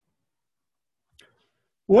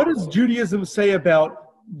What does Judaism say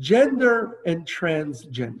about gender and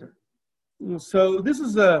transgender? So this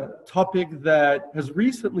is a topic that has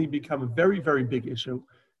recently become a very, very big issue,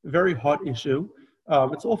 a very hot issue.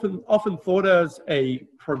 It's often thought as a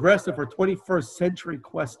progressive or 21st century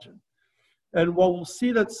question. And while we'll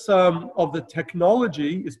see that some of the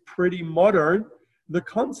technology is pretty modern, the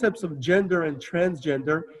concepts of gender and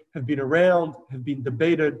transgender have been around, have been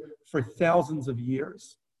debated for thousands of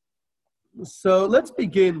years. So let's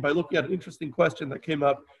begin by looking at an interesting question that came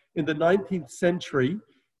up in the 19th century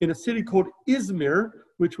in a city called Izmir,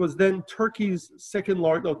 which was then Turkey's second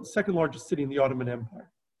largest city in the Ottoman Empire.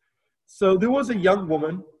 So there was a young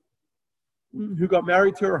woman who got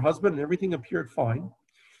married to her husband and everything appeared fine.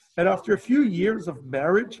 And after a few years of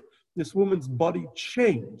marriage, this woman's body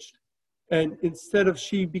changed. And instead of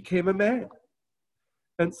she became a man.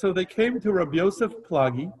 And so they came to Rabbi Yosef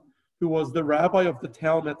Plagi, who was the rabbi of the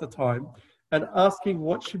town at the time, and asking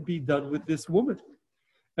what should be done with this woman.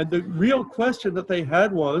 And the real question that they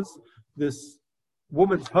had was, this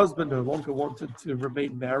woman's husband no longer wanted to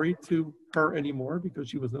remain married to her anymore because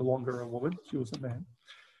she was no longer a woman, she was a man.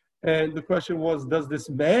 And the question was, does this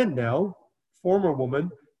man now, former woman,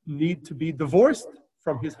 need to be divorced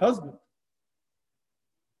from his husband?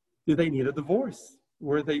 Do they need a divorce?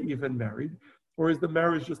 Were they even married? Or is the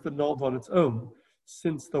marriage just annulled on its own,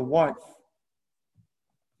 since the wife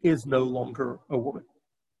is no longer a woman?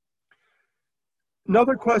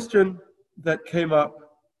 Another question that came up,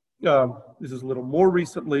 this is a little more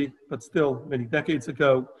recently, but still many decades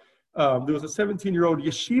ago, there was a 17-year-old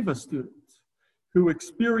yeshiva student who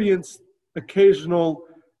experienced occasional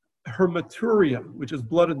hematuria, which is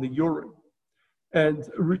blood in the urine, and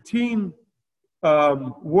routine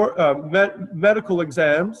medical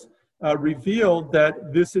exams revealed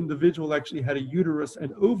that this individual actually had a uterus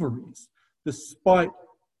and ovaries, despite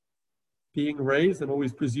being raised and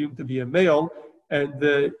always presumed to be a male, and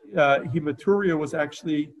the hematuria was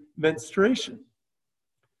actually menstruation.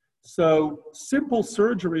 So simple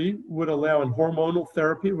surgery would allow, and hormonal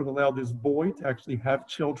therapy would allow this boy to actually have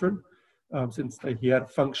children, since he had a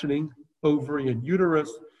functioning ovary and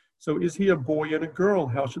uterus. So is he a boy and a girl?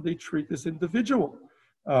 How should they treat this individual?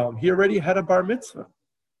 He already had a bar mitzvah.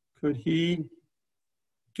 Could he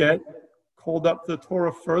get called up to the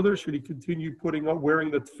Torah further? Should he continue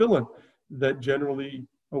wearing the tefillin that generally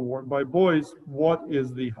are worn by boys? What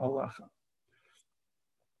is the halacha?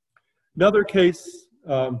 Another case,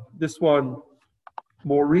 this one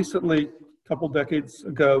more recently, a couple decades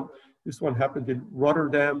ago, this one happened in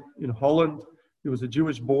Rotterdam in Holland. There was a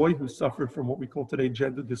Jewish boy who suffered from what we call today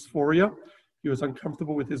gender dysphoria. He was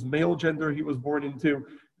uncomfortable with his male gender he was born into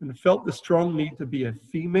and felt the strong need to be a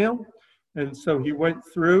female. And so he went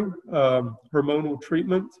through hormonal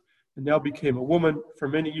treatment and now became a woman. For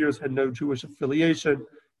many years had no Jewish affiliation,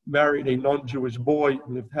 married a non-Jewish boy,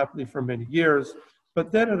 lived happily for many years.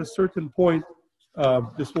 But then at a certain point,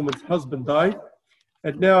 this woman's husband died.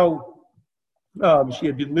 And now she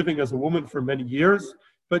had been living as a woman for many years.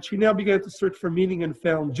 But she now began to search for meaning and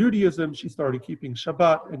found Judaism. She started keeping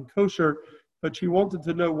Shabbat and kosher, but she wanted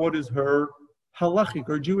to know what is her halachic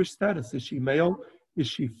or Jewish status. Is she male? Is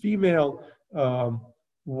she female?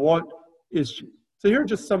 What is she? So here are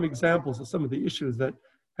just some examples of some of the issues that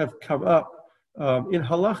have come up in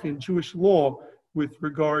halakha, in Jewish law, with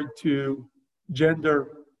regard to gender,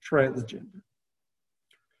 transgender.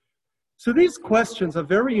 So these questions are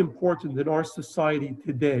very important in our society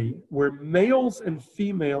today, where males and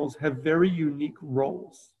females have very unique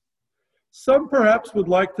roles. Some perhaps would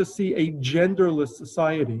like to see a genderless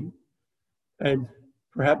society and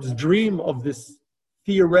perhaps dream of this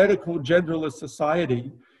theoretical genderless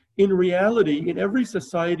society. In reality, in every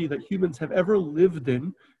society that humans have ever lived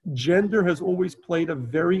in, gender has always played a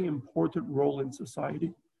very important role in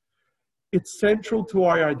society. It's central to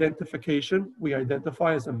our identification. We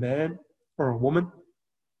identify as a man or a woman.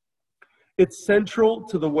 It's central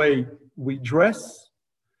to the way we dress,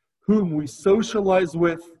 whom we socialize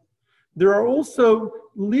with. There are also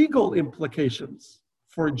legal implications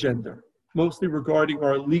for gender, mostly regarding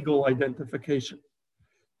our legal identification.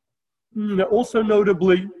 Also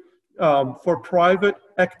notably, for private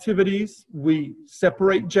activities, we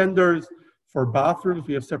separate genders. For bathrooms,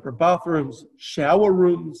 we have separate bathrooms, shower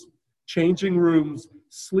rooms, changing rooms,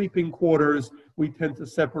 sleeping quarters. We tend to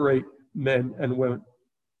separate men and women.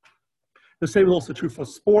 The same is also true for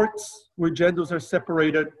sports, where genders are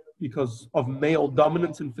separated because of male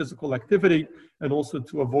dominance in physical activity, and also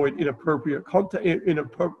to avoid inappropriate contact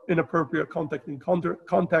in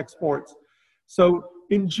contact sports. So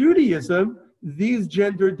in Judaism, these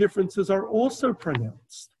gender differences are also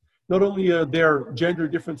pronounced. Not only are there gender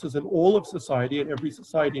differences in all of society, and every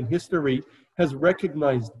society in history has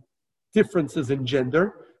recognized differences in gender,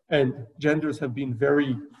 and genders have been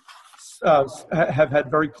have had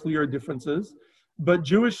very clear differences. But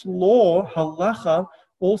Jewish law, halacha,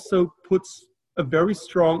 also puts a very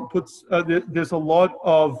strong, there's a lot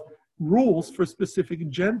of rules for specific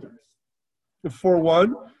genders. For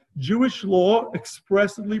one, Jewish law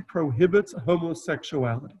expressly prohibits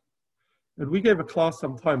homosexuality. And we gave a class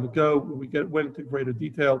some time ago where we went into greater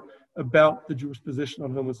detail about the Jewish position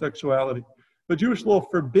on homosexuality. But Jewish law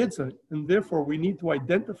forbids it, and therefore we need to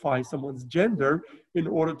identify someone's gender in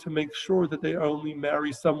order to make sure that they only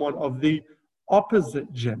marry someone of the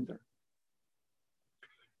opposite gender.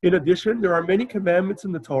 In addition, there are many commandments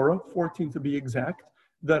in the Torah, 14 to be exact,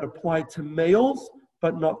 that apply to males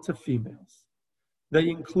but not to females. They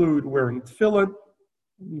include wearing tefillin,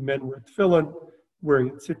 men wear tefillin,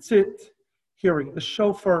 wearing tzitzit, hearing the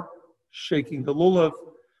shofar, shaking the lulav.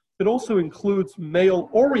 It also includes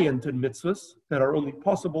male-oriented mitzvahs that are only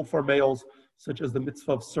possible for males, such as the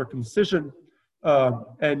mitzvah of circumcision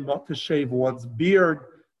and not to shave one's beard.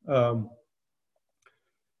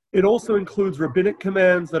 It also includes rabbinic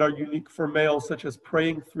commands that are unique for males, such as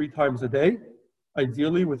praying 3 times a day,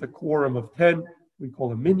 ideally with a quorum of 10. We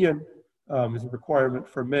call a minyan, is a requirement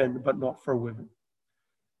for men, but not for women.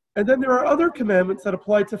 And then there are other commandments that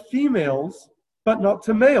apply to females, but not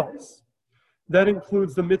to males. That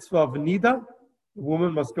includes the mitzvah of nida. The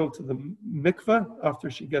woman must go to the mikveh after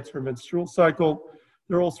she gets her menstrual cycle.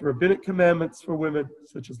 There are also rabbinic commandments for women,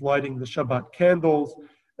 such as lighting the Shabbat candles.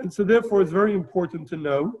 And so therefore, it's very important to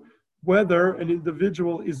know whether an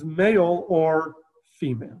individual is male or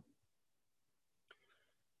female.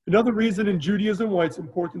 Another reason in Judaism why it's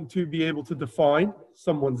important to be able to define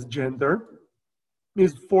someone's gender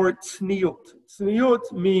is for tzniut.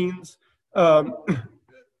 Tzniut means,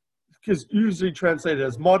 is usually translated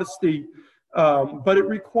as modesty, but it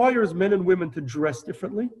requires men and women to dress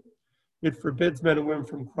differently. It forbids men and women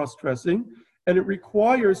from cross-dressing, and it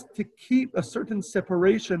requires to keep a certain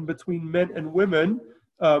separation between men and women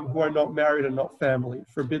who are not married and not family. It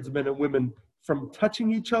forbids men and women from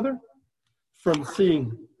touching each other, from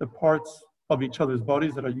seeing the parts of each other's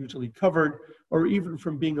bodies that are usually covered, or even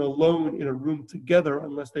from being alone in a room together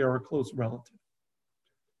unless they are a close relative,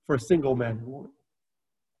 for a single man and woman.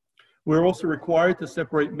 We're also required to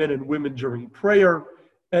separate men and women during prayer.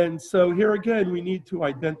 And so here again, we need to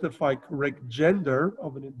identify correct gender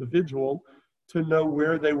of an individual to know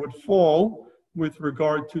where they would fall with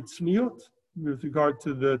regard to tzniut, with regard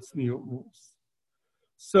to the tzniut rules.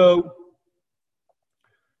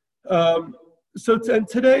 And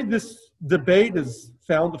today this debate is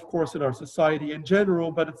found, of course, in our society in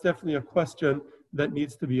general, but it's definitely a question that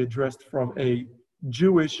needs to be addressed from a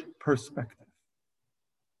Jewish perspective.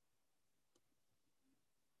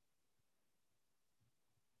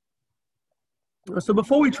 So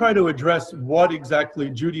before we try to address what exactly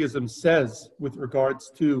Judaism says with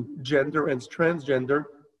regards to gender and transgender,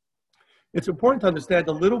 it's important to understand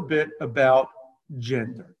a little bit about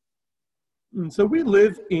gender. And so we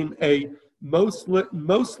live in a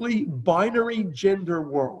mostly binary gender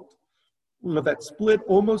world that's split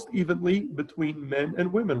almost evenly between men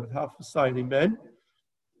and women, with half of society men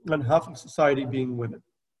and half of society being women.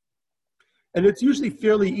 And it's usually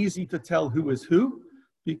fairly easy to tell who is who,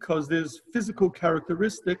 because there's physical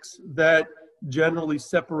characteristics that generally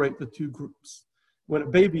separate the two groups. When a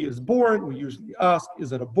baby is born, we usually ask,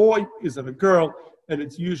 is it a boy, is it a girl? And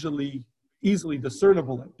it's usually easily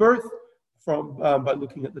discernible at birth by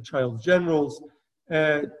looking at the child's genitals.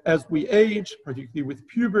 And as we age, particularly with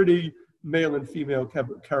puberty, male and female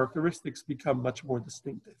characteristics become much more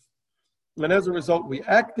distinctive. And as a result, we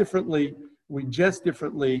act differently, we dress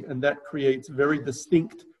differently, and that creates very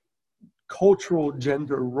distinct cultural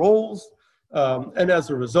gender roles, and as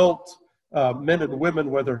a result, men and women,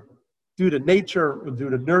 whether due to nature or due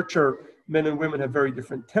to nurture, men and women have very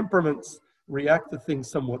different temperaments, react to things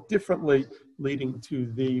somewhat differently, leading to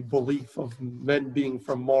the belief of men being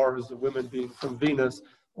from Mars and women being from Venus,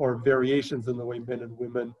 or variations in the way men and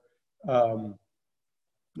women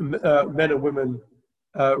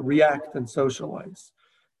react and socialize,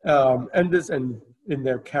 and in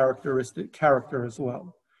their character as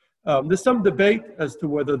well. There's some debate as to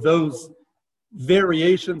whether those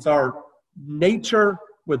variations are nature,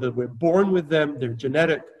 whether we're born with them, they're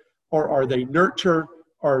genetic, or are they nurture,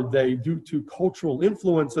 are they due to cultural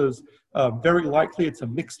influences? Very likely it's a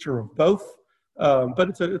mixture of both,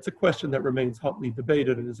 but it's a question that remains hotly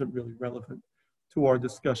debated and isn't really relevant to our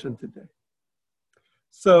discussion today.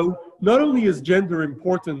 So not only is gender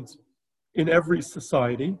important in every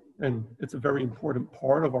society, and it's a very important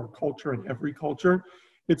part of our culture and every culture.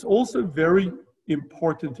 It's also very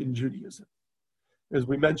important in Judaism. As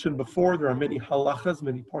we mentioned before, there are many halachas,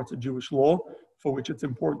 many parts of Jewish law, for which it's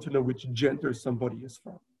important to know which gender somebody is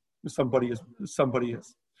from. Somebody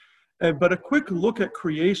is. But a quick look at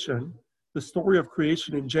creation, the story of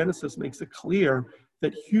creation in Genesis makes it clear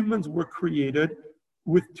that humans were created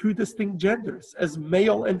with two distinct genders, as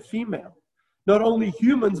male and female. Not only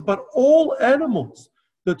humans, but all animals,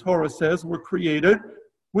 the Torah says, were created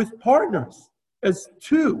with partners, as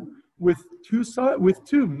two, with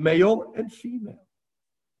two, male and female.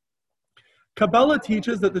 Kabbalah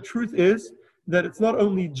teaches that the truth is that it's not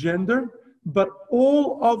only gender, but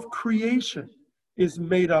all of creation is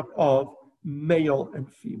made up of male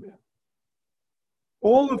and female.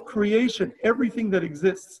 All of creation, everything that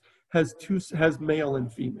exists, has male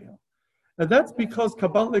and female. And that's because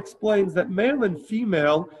Kabbalah explains that male and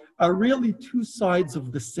female are really two sides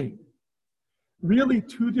of the same, really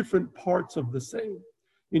two different parts of the same.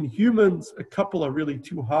 In humans, a couple are really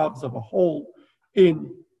two halves of a whole.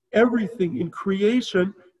 In everything, in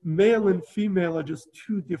creation, male and female are just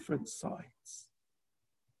two different sides.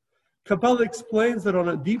 Kabbalah explains that on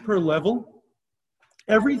a deeper level,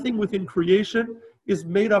 everything within creation is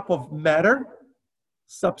made up of matter,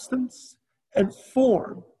 substance, and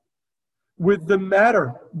form, with the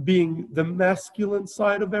matter being the masculine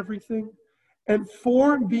side of everything, and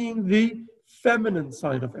form being the feminine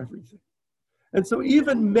side of everything. And so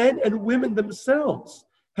even men and women themselves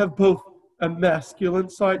have both a masculine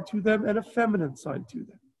side to them and a feminine side to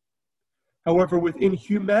them. However, within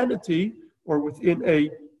humanity, or within a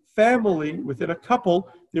family, within a couple,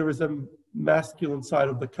 there is a masculine side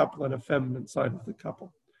of the couple and a feminine side of the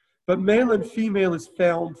couple. But male and female is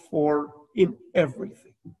found in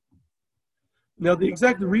everything. Now, the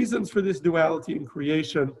exact reasons for this duality in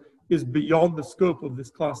creation is beyond the scope of this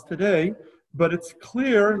class today, but it's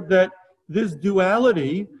clear that this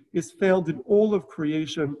duality is found in all of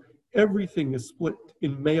creation. Everything is split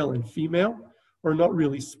in male and female, or not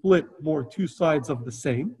really split, more two sides of the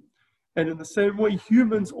same. And in the same way,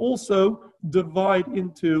 humans also divide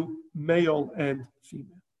into male and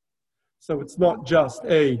female. So it's not just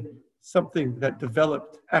something that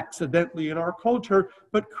developed accidentally in our culture,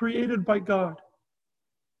 but created by God.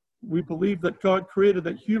 We believe that God created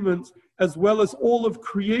that humans, as well as all of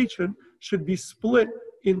creation, should be split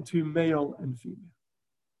into male and female.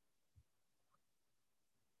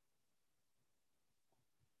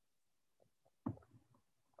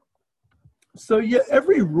 So yeah,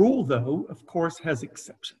 every rule, though, of course, has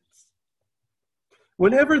exceptions.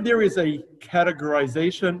 Whenever there is a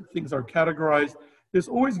categorization, things are categorized, there's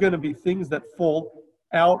always going to be things that fall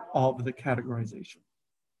out of the categorization.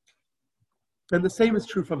 And the same is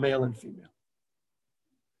true for male and female.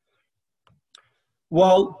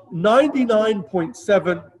 While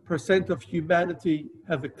 99.7% of humanity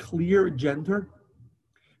have a clear gender,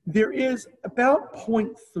 there is about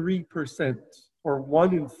 0.3%, or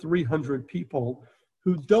 1 in 300 people,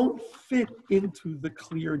 who don't fit into the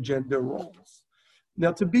clear gender roles.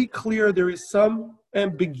 Now, to be clear, there is some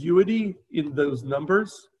ambiguity in those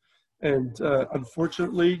numbers, and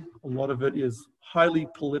unfortunately, a lot of it is highly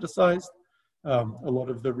politicized. A lot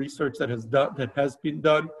of the research that has been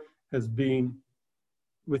done has been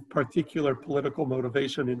with particular political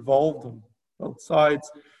motivation involved on both sides,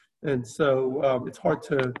 and so it's hard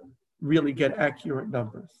to really get accurate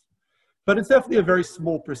numbers. But it's definitely a very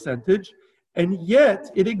small percentage, and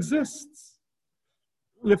yet it exists.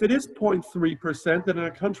 And if it is 0.3%, then in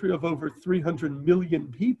a country of over 300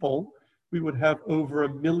 million people, we would have over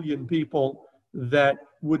 1 million people that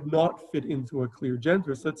would not fit into a clear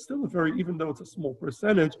gender. So it's still even though it's a small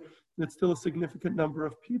percentage, it's still a significant number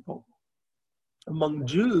of people. Among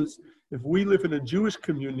Jews, if we live in a Jewish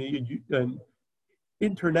community, an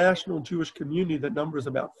international Jewish community that numbers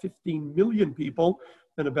about 15 million people,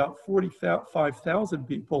 then about 45,000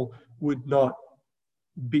 people would not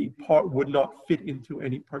fit into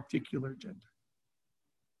any particular gender.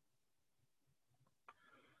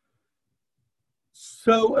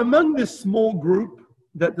 So among this small group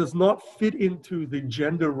that does not fit into the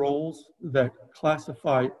gender roles that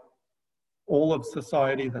classify all of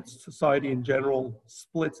society, that society in general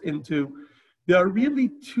splits into, there are really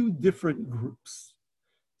two different groups.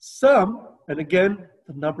 Some, and again,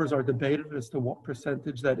 the numbers are debated as to what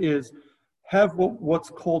percentage that is, have what's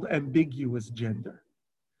called ambiguous gender.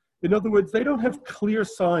 In other words, they don't have clear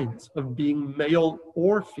signs of being male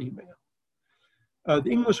or female. The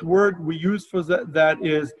English word we use for that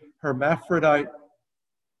is hermaphrodite.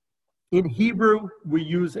 In Hebrew, we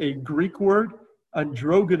use a Greek word,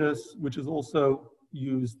 androgynous, which is also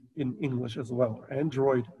used in English as well, or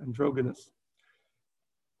android, androgynous.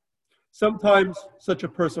 Sometimes such a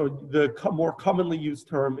person, the more commonly used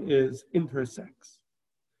term is intersex.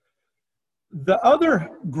 The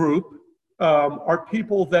other group are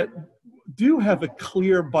people that do have a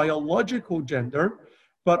clear biological gender,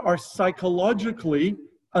 but are psychologically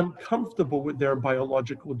uncomfortable with their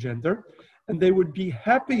biological gender, and they would be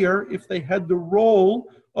happier if they had the role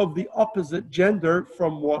of the opposite gender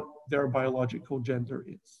from what their biological gender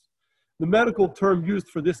is. The medical term used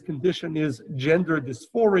for this condition is gender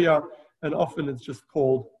dysphoria, and often it's just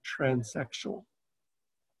called transsexual.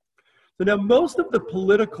 So now most of the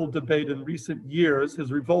political debate in recent years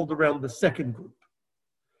has revolved around the second group.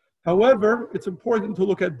 However, it's important to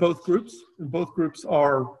look at both groups, and both groups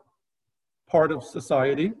are part of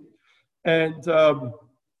society. And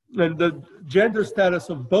the gender status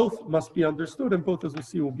of both must be understood, and both, as we'll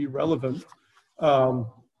see, will be relevant. And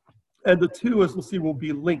the two, as we'll see, will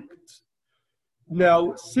be linked.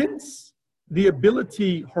 Now, since the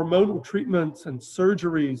ability, hormonal treatments and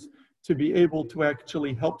surgeries to be able to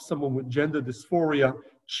actually help someone with gender dysphoria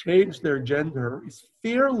change their gender is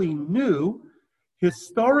fairly new,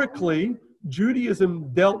 historically,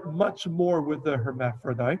 Judaism dealt much more with the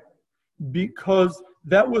hermaphrodite because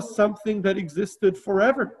that was something that existed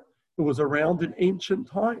forever. It was around in ancient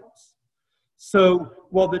times. So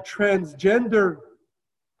while the transgender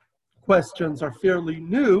questions are fairly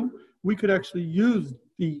new, we could actually use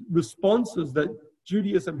the responses that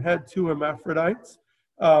Judaism had to hermaphrodites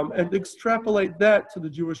and extrapolate that to the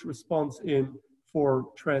Jewish response for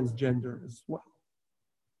transgender as well.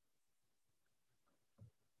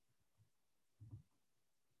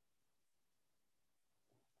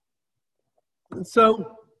 And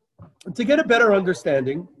so, to get a better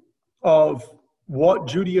understanding of what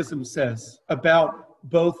Judaism says about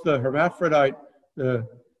both the hermaphrodite,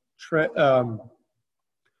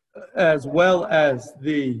 as well as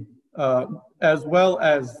the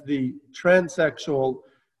transsexual,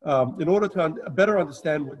 in order to better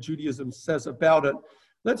understand what Judaism says about it,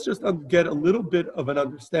 let's just get a little bit of an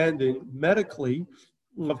understanding medically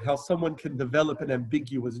of how someone can develop an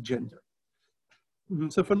ambiguous gender.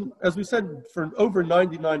 So as we said, for over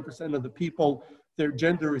 99% of the people, their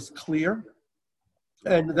gender is clear.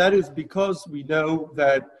 And that is because we know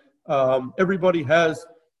that everybody has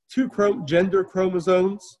two gender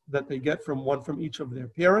chromosomes that they get from each of their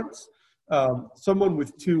parents. Someone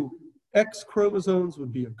with two X chromosomes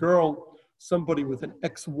would be a girl. Somebody with an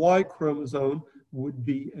XY chromosome would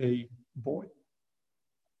be a boy.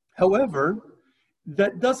 However,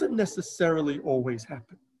 that doesn't necessarily always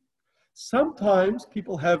happen. Sometimes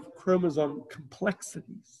people have chromosome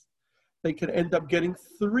complexities. They can end up getting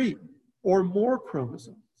 3 or more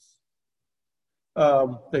chromosomes.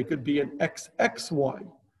 They could be an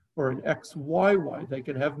XXY or an XYY. They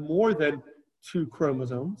can have more than 2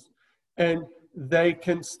 chromosomes, and they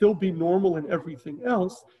can still be normal in everything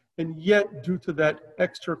else, and yet due to that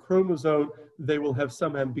extra chromosome, they will have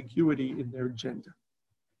some ambiguity in their gender.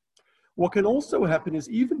 What can also happen is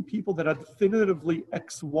even people that are definitively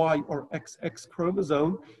XY or XX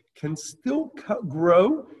chromosome can still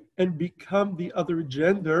grow and become the other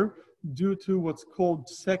gender due to what's called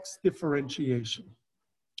sex differentiation.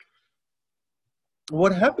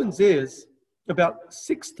 What happens is about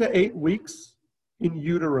 6 to 8 weeks in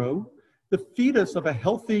utero, the fetus of a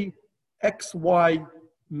healthy XY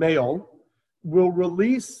male will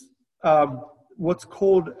release what's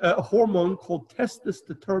called a hormone called testis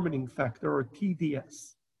determining factor, or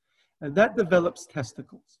TDS, and that develops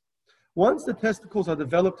testicles. Once the testicles are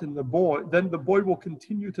developed in the boy, then the boy will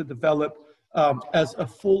continue to develop as a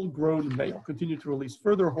full-grown male, continue to release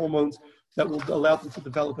further hormones that will allow them to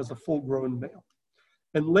develop as a full-grown male.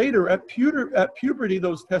 And later, at puberty,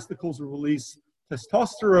 those testicles will release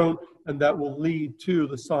testosterone, and that will lead to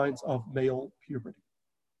the signs of male puberty.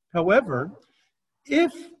 However,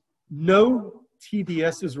 if no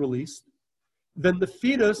TDS is released, then the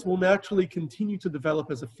fetus will naturally continue to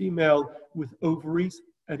develop as a female with ovaries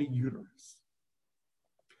and a uterus.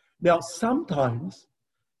 Now, sometimes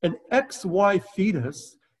an XY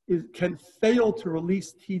fetus can fail to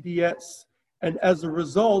release TDS, and as a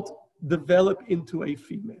result, develop into a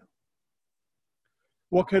female.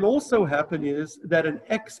 What can also happen is that an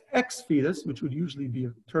XX fetus, which would usually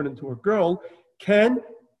turn into a girl, can,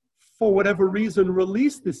 for whatever reason,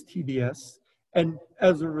 release this TDS, and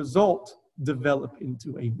as a result, develop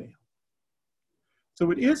into a male. So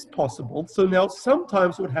it is possible. So now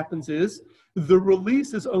sometimes what happens is the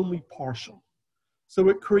release is only partial. So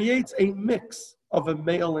it creates a mix of a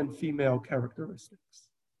male and female characteristics.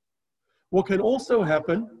 What can also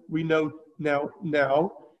happen, we know now,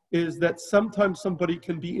 is that sometimes somebody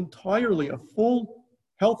can be entirely a full,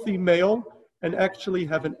 healthy male and actually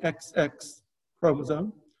have an XX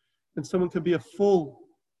chromosome. And someone can be a full,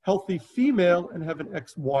 healthy female and have an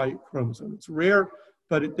XY chromosome. It's rare,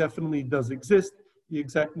 but it definitely does exist. The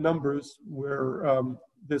exact numbers where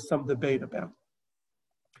there's some debate about.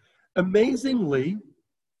 Amazingly,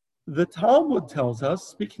 the Talmud tells us,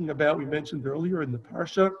 speaking about, we mentioned earlier in the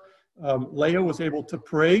Parsha, Leah was able to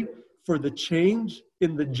pray for the change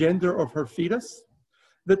in the gender of her fetus.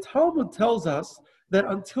 The Talmud tells us that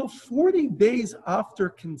until 40 days after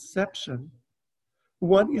conception,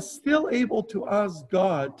 one is still able to ask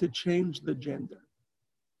God to change the gender.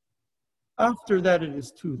 After that, it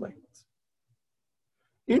is too late.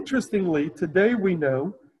 Interestingly, today we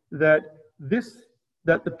know that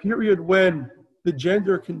the period when the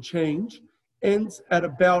gender can change ends at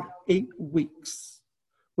about 8 weeks.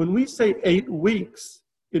 When we say 8 weeks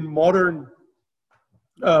in modern,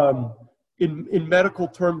 in medical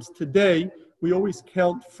terms today, we always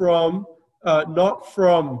count from,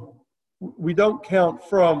 we don't count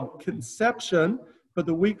from conception, but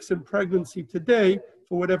the weeks in pregnancy today,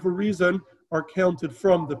 for whatever reason, are counted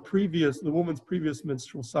from the woman's previous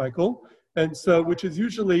menstrual cycle. And so, which is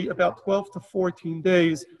usually about 12 to 14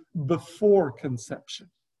 days before conception.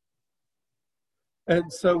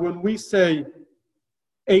 And so when we say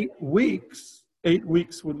 8 weeks, 8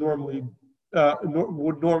 weeks would normally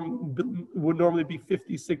be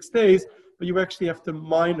 56 days, but you actually have to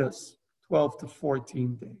minus 12 to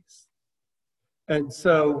 14 days. And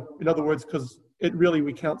so, in other words, because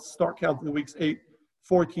we start counting the weeks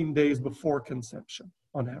 14 days before conception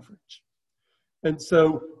on average. And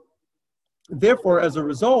so, therefore, as a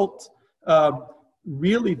result,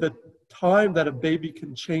 really the time that a baby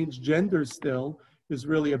can change gender still is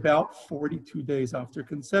really about 42 days after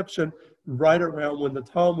conception, right around when the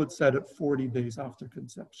Talmud said it 40 days after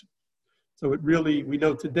conception. So we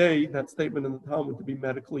know today that statement in the Talmud to be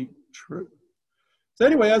medically true. So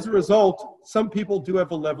anyway, as a result, some people do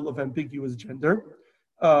have a level of ambiguous gender.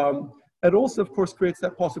 It also, of course, creates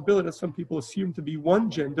that possibility that some people assume to be one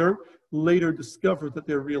gender, later discover that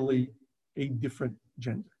they're really a different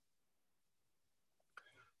gender.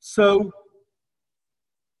 So,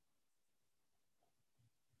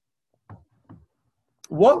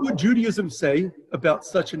 what would Judaism say about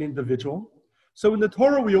such an individual? So in the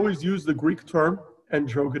Torah, we always use the Greek term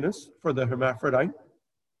androgynous for the hermaphrodite,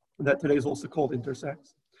 that today is also called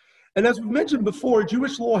intersex. And as we've mentioned before,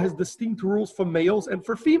 Jewish law has distinct rules for males and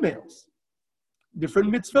for females.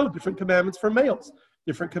 Different mitzvot, different commandments for males,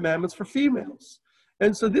 different commandments for females.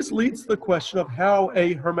 And so this leads to the question of how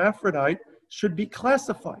a hermaphrodite should be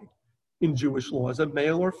classified in Jewish law, as a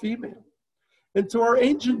male or female. And so our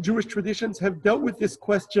ancient Jewish traditions have dealt with this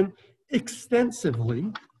question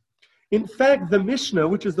extensively. In fact, the Mishnah,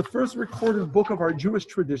 which is the first recorded book of our Jewish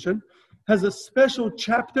tradition, has a special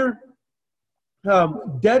chapter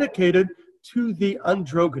dedicated to the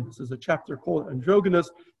androgynous. There's a chapter called Androgynous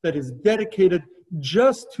that is dedicated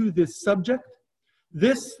just to this subject.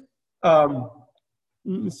 This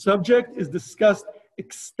subject is discussed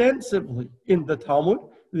extensively in the Talmud,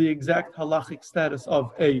 the exact halachic status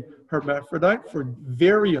of a hermaphrodite for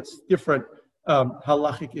various different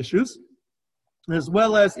halachic issues, as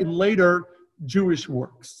well as in later Jewish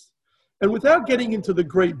works. And without getting into the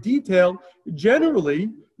great detail, generally,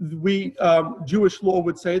 Jewish law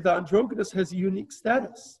would say that androgynous has a unique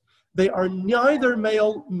status. They are neither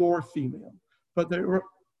male nor female, but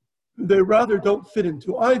they rather don't fit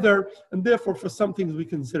into either, and therefore for some things we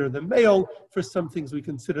consider them male, for some things we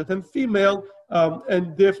consider them female,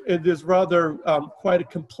 and there's rather quite a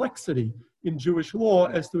complexity in Jewish law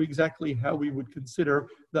as to exactly how we would consider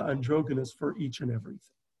the androgynous for each and everything.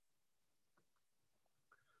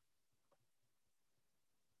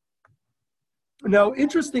 Now,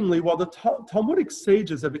 interestingly, while the Talmudic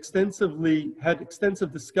sages have had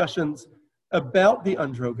extensive discussions about the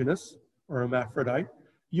androgynous, or hermaphrodite,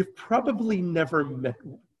 you've probably never met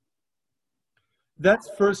one. That's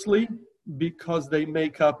firstly because they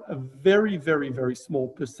make up a very, very, very small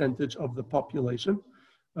percentage of the population,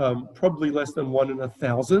 probably less than 1 in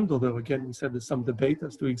 1,000, although again, we said there's some debate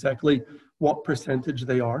as to exactly what percentage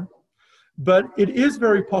they are. But it is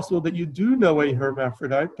very possible that you do know a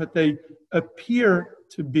hermaphrodite, but they appear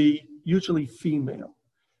to be usually female.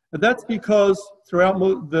 And that's because throughout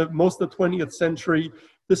most of the 20th century,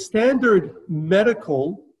 the standard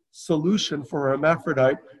medical solution for a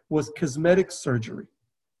hermaphrodite was cosmetic surgery.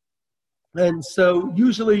 And so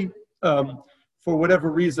usually for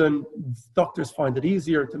whatever reason, doctors find it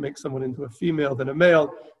easier to make someone into a female than a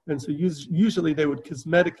male. And so usually they would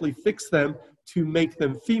cosmetically fix them to make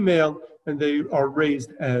them female, and they are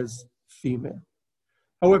raised as female.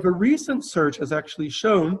 However, recent research has actually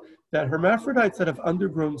shown that hermaphrodites that have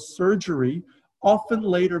undergone surgery often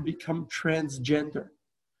later become transgender,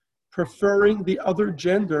 preferring the other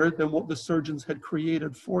gender than what the surgeons had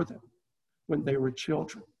created for them when they were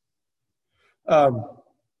children.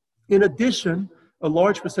 In addition, a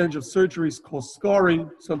large percentage of surgeries cause scarring.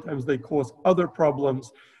 Sometimes they cause other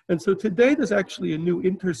problems. And so today there's actually a new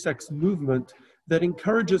intersex movement that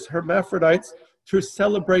encourages hermaphrodites to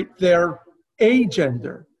celebrate their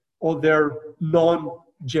agender, or their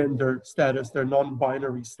non-gender status, their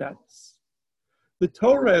non-binary status. The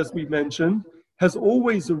Torah, as we mentioned, has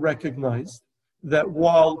always recognized that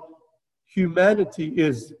while humanity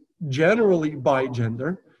is generally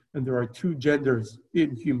bigender, and there are two genders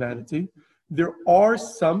in humanity, there are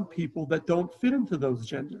some people that don't fit into those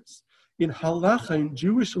genders. In halacha, in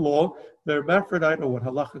Jewish law, the hermaphrodite, or what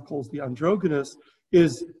halacha calls the androgynous,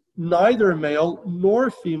 is neither male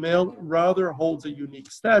nor female, rather holds a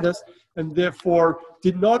unique status, and therefore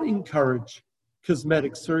did not encourage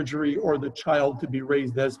cosmetic surgery or the child to be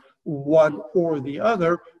raised as one or the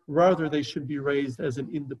other. Rather, they should be raised as an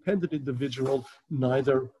independent individual,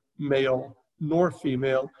 neither male nor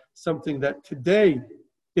female, something that today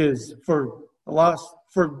is, for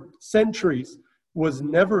centuries, was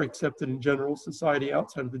never accepted in general society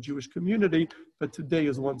outside of the Jewish community, but today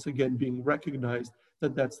is once again being recognized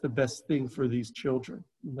that that's the best thing for these children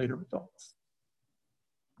and later adults.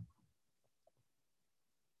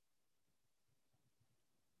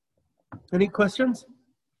 Any questions?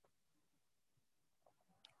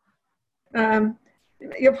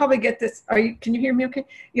 You'll probably get this. Can you hear me okay?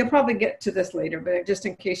 You'll probably get to this later, but just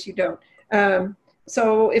in case you don't.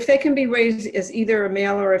 So if they can be raised as either a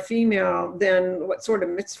male or a female, then what sort of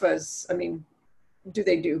mitzvahs, do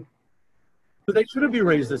they do? So they shouldn't be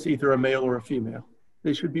raised as either a male or a female.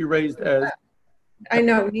 They should be raised as... I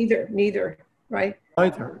know, neither, right?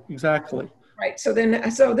 Neither, exactly. Right, so then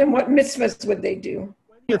what mitzvahs would they do?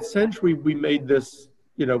 20th century, we made this,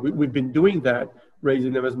 we've been doing that,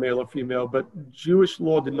 raising them as male or female, but Jewish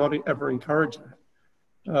law did not ever encourage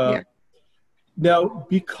that. Now,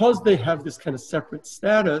 because they have this kind of separate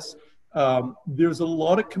status, there's a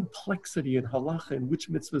lot of complexity in halacha in which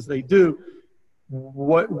mitzvahs they do,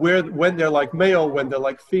 when they're like male, when they're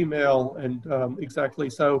like female, and exactly.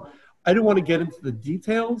 So I don't want to get into the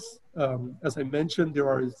details. As I mentioned,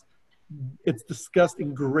 it's discussed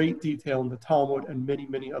in great detail in the Talmud and many,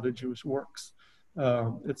 many other Jewish works.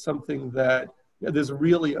 It's something that there's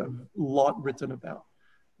really a lot written about.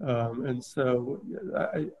 And so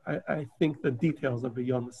I think the details are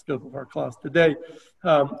beyond the scope of our class today.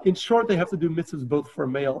 In short, they have to do mitzvahs both for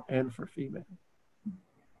male and for female.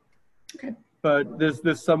 Okay. But there's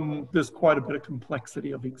quite a bit of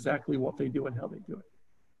complexity of exactly what they do and how they do it.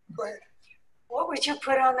 Go ahead. What would you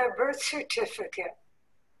put on their birth certificate?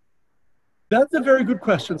 That's a very good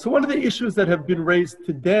question. So one of the issues that have been raised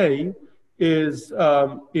today is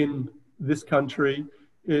in this country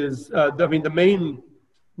is, the main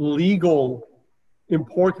legal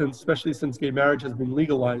importance, especially since gay marriage has been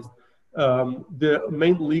legalized, the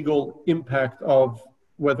main legal impact of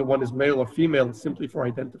whether one is male or female is simply for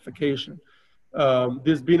identification.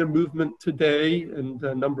 There's been a movement today, and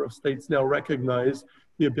a number of states now recognize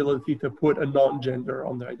the ability to put a non-gender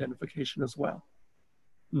on their identification as well,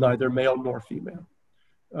 neither male nor female.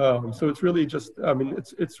 So it's really just,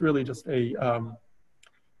 it's really just a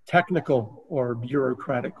technical or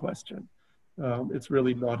bureaucratic question. It's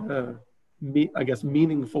really not a,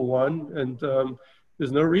 meaningful one. And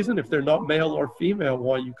there's no reason, if they're not male or female,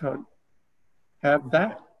 why you can't have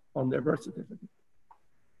that on their birth certificate.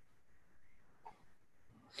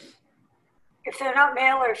 If they're not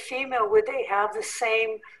male or female, would they have the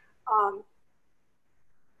same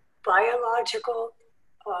biological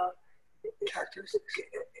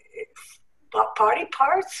body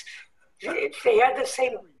parts? If they had the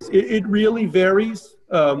same... It really varies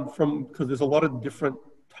because there's a lot of different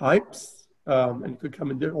types and it could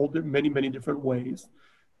come in many different ways.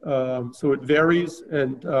 So it varies,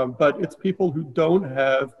 but it's people who don't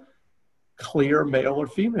have clear male or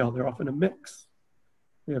female. They're often a mix.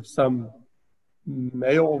 They have some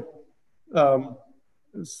male,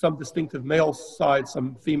 some distinctive male side,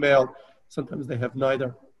 some female. Sometimes they have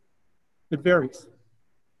neither. It varies.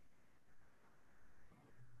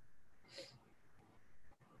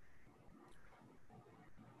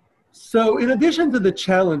 So in addition to the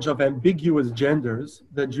challenge of ambiguous genders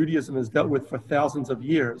that Judaism has dealt with for thousands of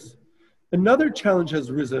years, another challenge has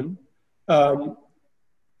risen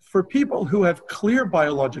for people who have clear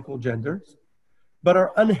biological genders, but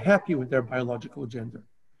are unhappy with their biological gender.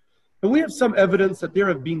 And we have some evidence that there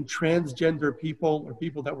have been transgender people or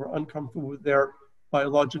people that were uncomfortable with their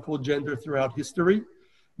biological gender throughout history.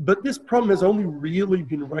 But this problem has only really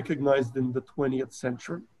been recognized in the 20th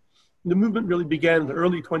century. The movement really began in the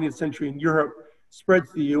early 20th century in Europe, spread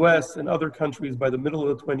to the US and other countries by the middle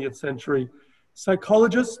of the 20th century.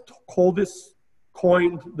 Psychologists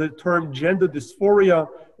coined the term gender dysphoria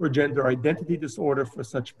or gender identity disorder for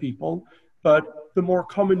such people. But the more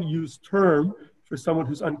common used term for someone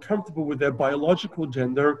who's uncomfortable with their biological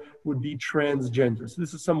gender would be transgender. So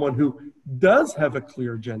this is someone who does have a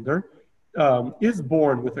clear gender, is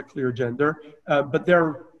born with a clear gender, but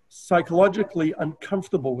they're psychologically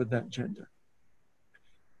uncomfortable with that gender.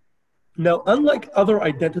 Now, unlike other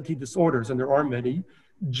identity disorders, and there are many,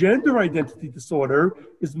 gender identity disorder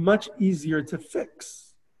is much easier to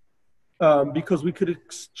fix because we could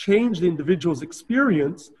change the individual's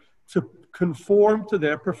experience to conform to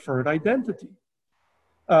their preferred identity.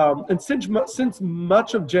 And since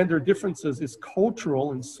much of gender differences is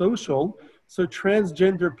cultural and social, so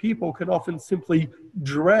transgender people can often simply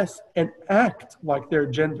dress and act like their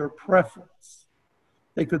gender preference.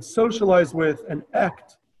 They could socialize with and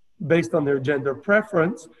act based on their gender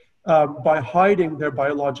preference by hiding their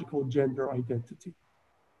biological gender identity.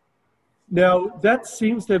 Now, that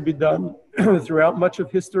seems to have been done throughout much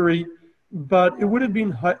of history, but it would have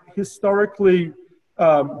been historically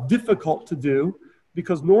difficult to do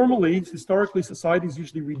because normally, historically, societies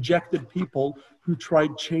usually rejected people who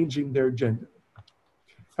tried changing their gender.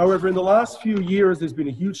 However, in the last few years, there's been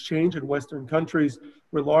a huge change in Western countries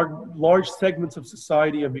where large segments of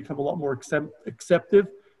society have become a lot more accepting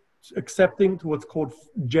to what's called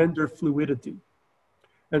gender fluidity.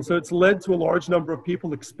 And so it's led to a large number of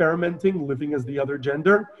people experimenting, living as the other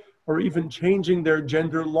gender, or even changing their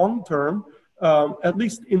gender long-term, at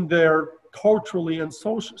least in their culturally and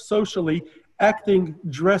socially acting,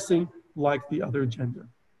 dressing like the other gender.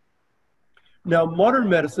 Now, modern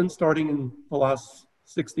medicine, starting in the last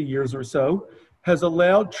 60 years or so, has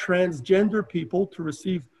allowed transgender people to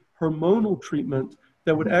receive hormonal treatment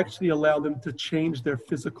that would actually allow them to change their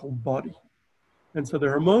physical body. And so the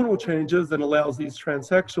hormonal changes that allows these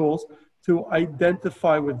transsexuals to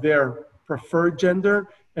identify with their preferred gender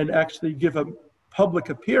and actually give a public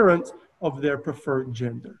appearance of their preferred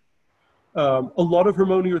gender. A lot of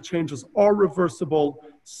hormonal changes are reversible.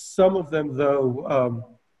 Some of them, though,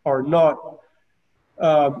 are not.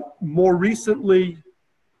 More recently,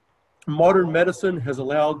 modern medicine has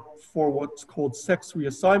allowed for what's called sex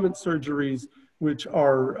reassignment surgeries, which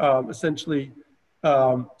are essentially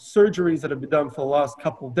surgeries that have been done for the last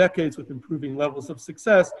couple of decades with improving levels of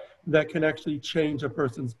success that can actually change a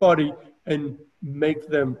person's body and make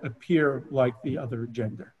them appear like the other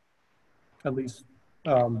gender, at least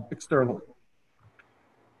externally.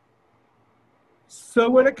 So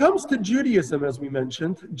when it comes to Judaism, as we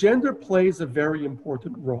mentioned, gender plays a very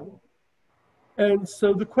important role. And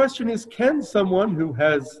so the question is, can someone who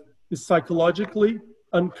is psychologically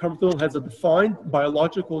uncomfortable, has a defined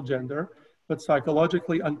biological gender, but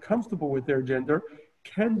psychologically uncomfortable with their gender,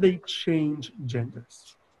 can they change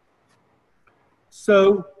genders?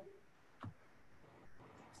 So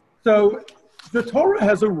the Torah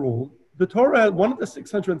has a rule. The Torah, one of the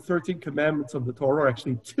 613 commandments of the Torah,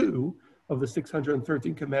 actually two of the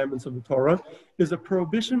 613 commandments of the Torah, is a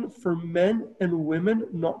prohibition for men and women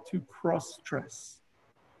not to cross-dress.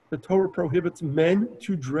 The Torah prohibits men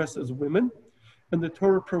to dress as women, and the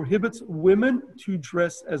Torah prohibits women to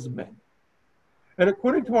dress as men. And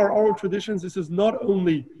according to our oral traditions, this is not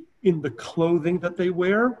only in the clothing that they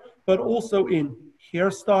wear, but also in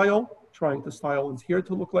hairstyle, trying to style one's hair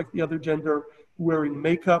to look like the other gender, wearing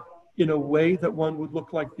makeup in a way that one would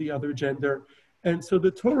look like the other gender. And so the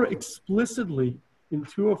Torah explicitly, in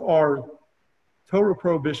two of our Torah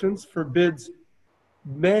prohibitions, forbids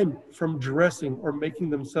men from dressing or making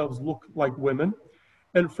themselves look like women,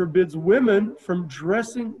 and forbids women from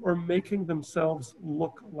dressing or making themselves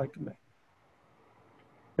look like men.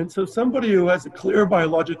 And so somebody who has a clear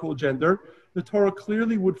biological gender, the Torah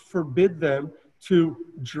clearly would forbid them to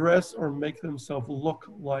dress or make themselves look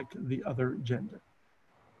like the other gender.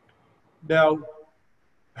 Now,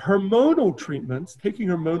 hormonal treatments, taking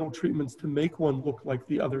hormonal treatments to make one look like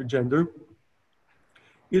the other gender,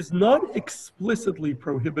 is not explicitly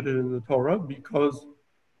prohibited in the Torah because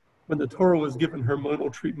when the Torah was given,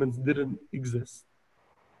 hormonal treatments didn't exist.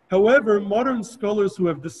 However, modern scholars who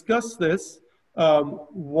have discussed this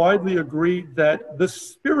widely agree that the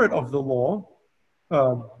spirit of the law,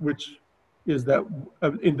 which is that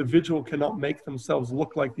an individual cannot make themselves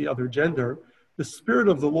look like the other gender, the spirit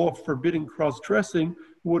of the law forbidding cross-dressing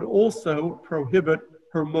would also prohibit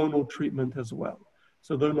hormonal treatment as well.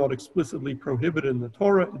 So though not explicitly prohibited in the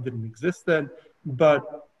Torah, it didn't exist then,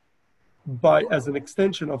 but as an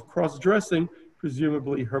extension of cross-dressing,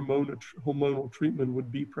 presumably hormonal treatment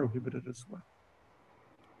would be prohibited as well.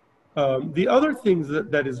 The other things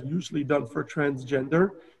that is usually done for transgender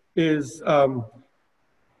is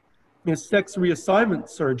sex reassignment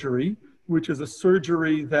surgery, which is a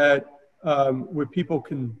surgery that where people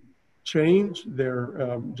can change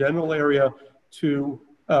their genital area to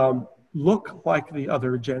look like the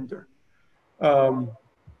other gender.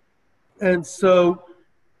 And so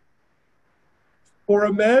for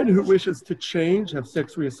a man who wishes to change, have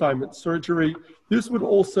sex reassignment surgery, this would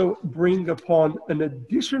also bring upon an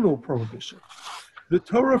additional prohibition. The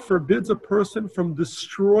Torah forbids a person from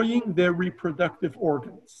destroying their reproductive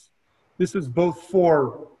organs. This is both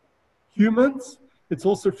for humans, it's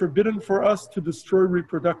also forbidden for us to destroy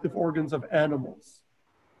reproductive organs of animals.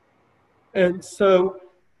 And so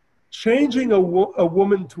changing a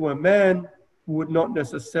woman to a man would not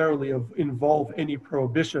necessarily involve any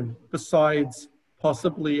prohibition besides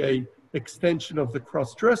possibly an extension of the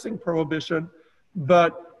cross-dressing prohibition,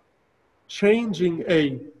 but changing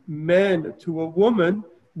a man to a woman,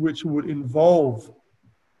 which would involve,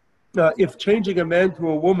 if changing a man to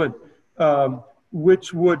a woman,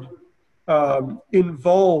 which would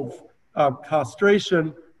involve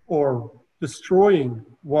castration or destroying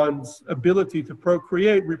one's ability to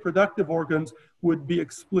procreate reproductive organs, would be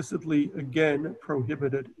explicitly, again,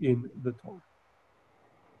 prohibited in the Torah.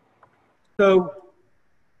 So,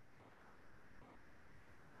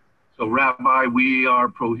 Rabbi, we are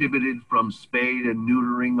prohibited from spaying and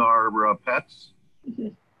neutering our pets?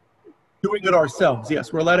 Doing it ourselves,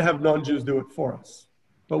 yes. We're allowed to have non-Jews do it for us,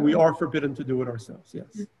 but we are forbidden to do it ourselves,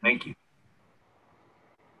 yes. Thank you.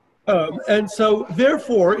 And so,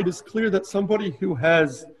 therefore, it is clear that somebody who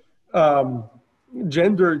has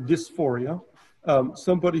gender dysphoria,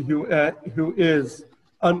 somebody who is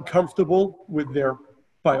uncomfortable with their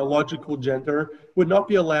biological gender, would not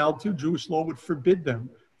be allowed to. Jewish law would forbid them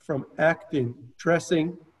from acting,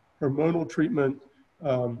 dressing, hormonal treatment,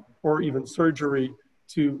 or even surgery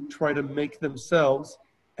to try to make themselves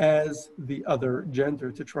as the other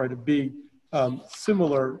gender, to try to be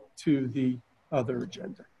similar to the other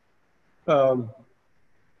gender.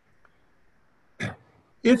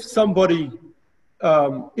 If somebody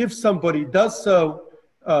does so,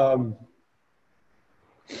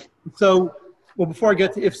 well, before I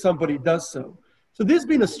get to if somebody does so, so there's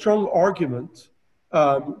been a strong argument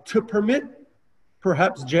to permit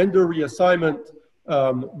perhaps gender reassignment,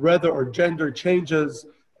 or gender changes,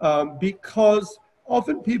 because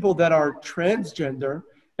often people that are transgender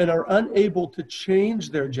and are unable to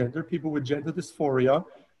change their gender, people with gender dysphoria,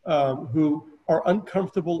 who are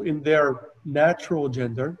uncomfortable in their natural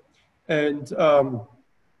gender and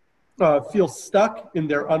feel stuck in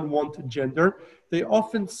their unwanted gender, they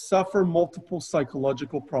often suffer multiple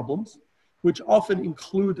psychological problems, which often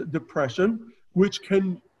include depression, which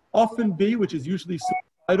is usually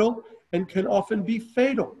suicidal and can often be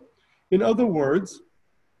fatal. In other words,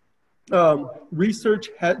 research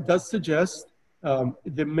does suggest,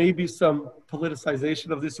 there may be some politicization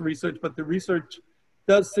of this research, but the research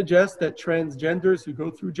does suggest that transgenders who go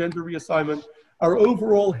through gender reassignment are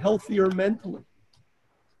overall healthier mentally.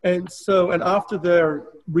 And after their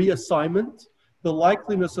reassignment, the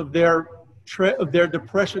likeliness of their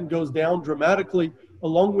depression goes down dramatically,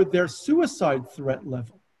 along with their suicide threat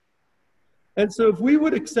level. And so if we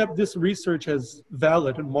would accept this research as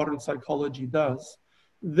valid, and modern psychology does,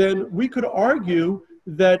 then we could argue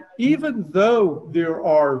that even though there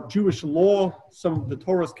are Jewish law, some of the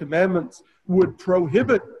Torah's commandments would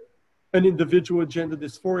prohibit an individual with gender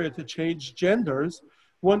dysphoria to change genders,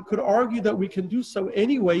 one could argue that we can do so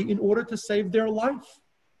anyway in order to save their life.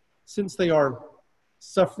 Since they are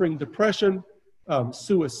suffering depression,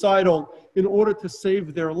 suicidal, in order to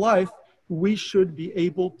save their life, we should be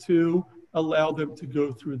able to allow them to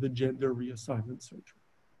go through the gender reassignment surgery.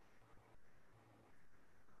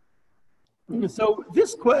 So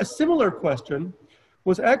a similar question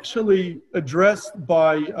was actually addressed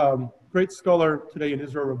by great scholar today in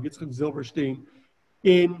Israel, Rabbi Yitzchak Zilberstein,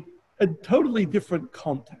 in a totally different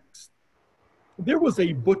context. There was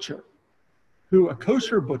a butcher, a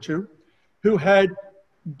kosher butcher, who had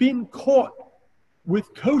been caught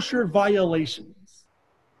with kosher violations.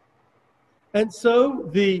 And so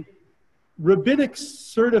the rabbinic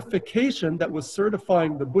certification that was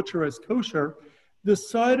certifying the butcher as kosher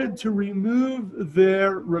decided to remove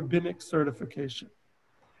their rabbinic certification.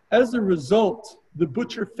 As a result, the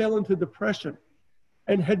butcher fell into depression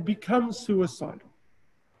and had become suicidal.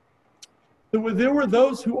 There were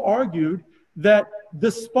those who argued that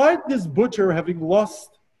despite this butcher having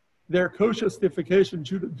lost their kosher certification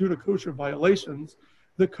due to kosher violations,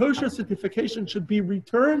 the kosher certification should be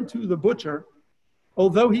returned to the butcher,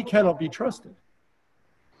 although he cannot be trusted,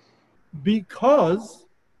 because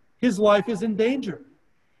his life is in danger.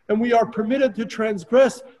 And we are permitted to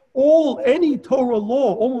transgress any Torah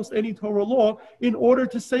law, almost any Torah law, in order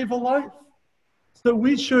to save a life. So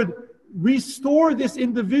we should restore this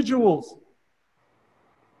individual's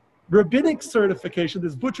rabbinic certification,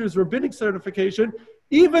 this butcher's rabbinic certification,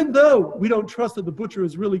 even though we don't trust that the butcher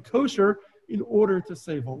is really kosher, in order to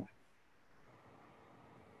save a life.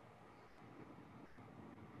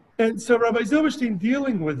 And so Rabbi Zilberstein,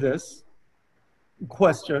 dealing with this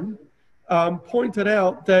question, pointed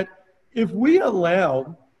out that if we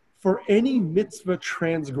allow for any mitzvah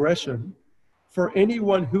transgression for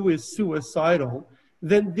anyone who is suicidal,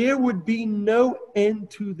 then there would be no end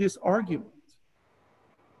to this argument.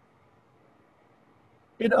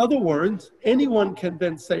 In other words, anyone can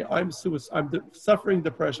then say, I'm suffering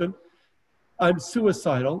depression, I'm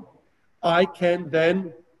suicidal, I can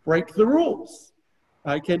then break the rules.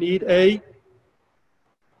 I can eat a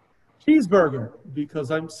cheeseburger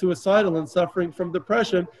because I'm suicidal and suffering from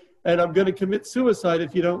depression, and I'm going to commit suicide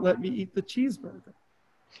if you don't let me eat the cheeseburger.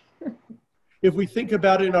 If we think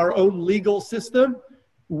about it in our own legal system,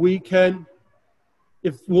 we can,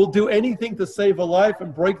 if we'll do anything to save a life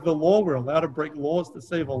and break the law, we're allowed to break laws to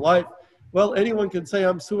save a life. Well, anyone can say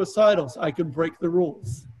I'm suicidal, so I can break the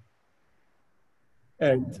rules.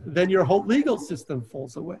 And then your whole legal system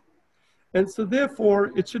falls away. And so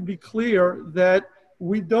therefore, it should be clear that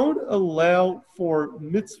we don't allow for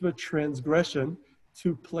mitzvah transgression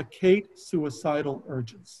to placate suicidal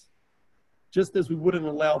urges. Just as we wouldn't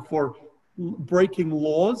allow for breaking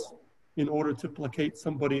laws in order to placate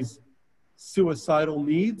somebody's suicidal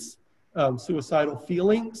needs, suicidal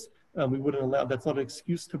feelings. We wouldn't allow, that's not an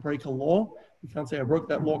excuse to break a law. You can't say I broke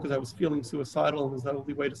that law because I was feeling suicidal and it was the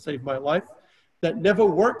only way to save my life. That never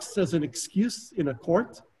works as an excuse in a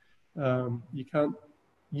court. You can't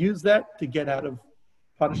use that to get out of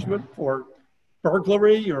punishment for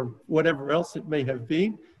burglary or whatever else it may have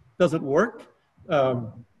been. Doesn't work.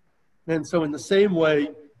 And so in the same way,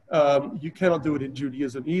 you cannot do it in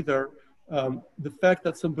Judaism either. The fact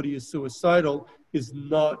that somebody is suicidal is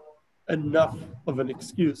not enough of an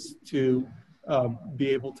excuse to be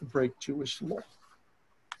able to break Jewish law.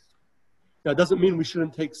 Now, it doesn't mean we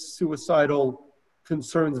shouldn't take suicidal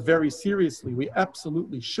concerns very seriously. We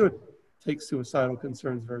absolutely should take suicidal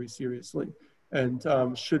concerns very seriously and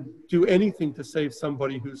should do anything to save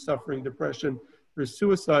somebody who's suffering depression or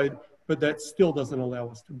suicide, but that still doesn't allow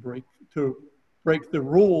us to break the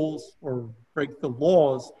rules or break the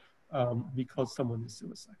laws because someone is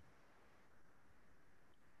suicidal.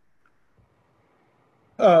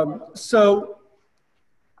 So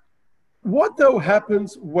what though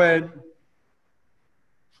happens when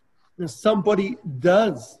somebody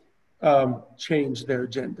does change their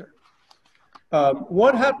gender?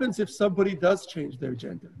 What happens if somebody does change their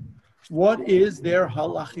gender? What is their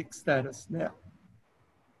halachic status now?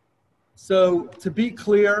 So to be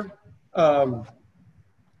clear, so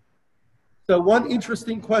one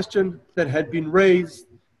interesting question that had been raised,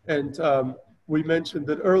 and we mentioned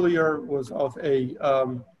that earlier, was of a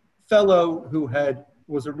fellow who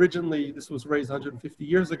was originally, this was raised 150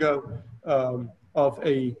 years ago, of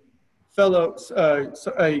a fellow,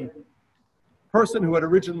 a person who had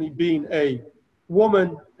originally been a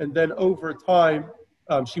woman, and then over time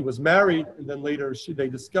she was married, and then later they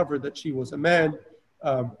discovered that she was a man.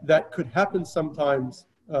 That could happen sometimes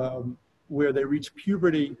where they reach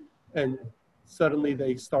puberty and suddenly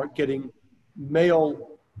they start getting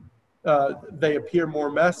male, they appear more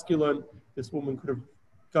masculine. This woman could have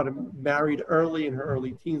gotten married early in her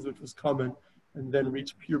early teens, which was common, and then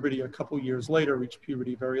reach puberty a couple years later, reach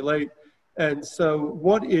puberty very late. And so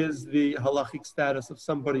what is the halachic status of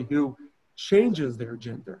somebody who changes their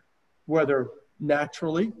gender? Whether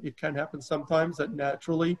naturally, it can happen sometimes that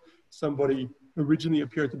naturally somebody originally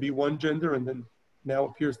appeared to be one gender and then now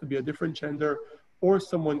appears to be a different gender, or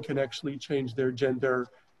someone can actually change their gender.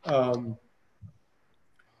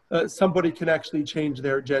 Somebody can actually change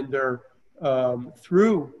their gender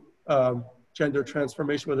through gender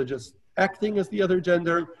transformation, whether just acting as the other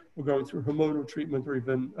gender, or going through hormonal treatment, or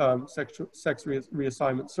even sex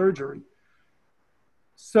reassignment surgery.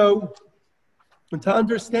 So, and to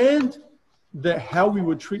understand how we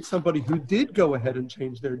would treat somebody who did go ahead and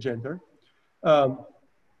change their gender,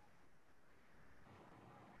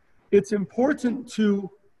 it's important to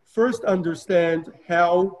first understand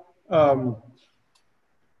how,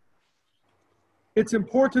 it's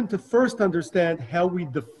important to first understand how we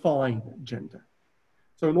define gender.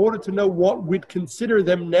 So in order to know what we'd consider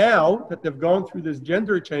them now that they've gone through this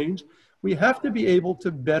gender change, we have to be able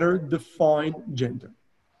to better define gender.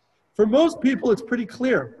 For most people, it's pretty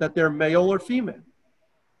clear that they're male or female.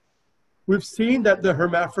 We've seen that the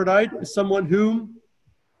hermaphrodite is someone who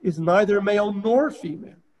is neither male nor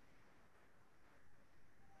female.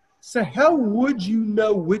 So how would you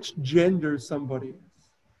know which gender somebody is?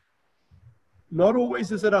 Not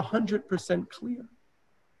always is it 100% clear.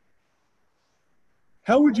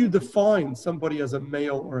 How would you define somebody as a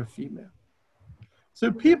male or a female?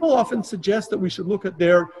 So people often suggest that we should look at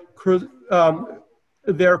their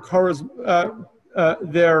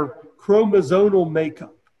chromosomal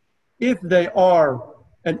makeup. If they are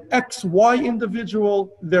an XY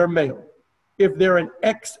individual, they're male. If they're an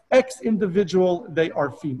XX individual, they are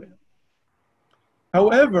female.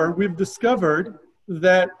 However, we've discovered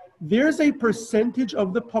that there's a percentage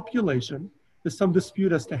of the population. There's some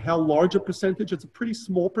dispute as to how large a percentage. It's a pretty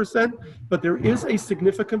small percent, but there is a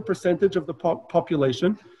significant percentage of the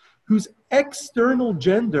population whose external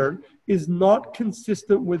gender is not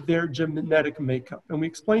consistent with their genetic makeup. And we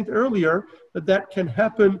explained earlier that that can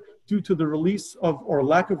happen due to the release of, or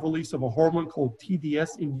lack of release of, a hormone called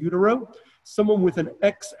TDS in utero. Someone with an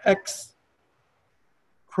XX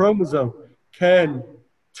chromosome can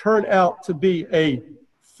turn out to be a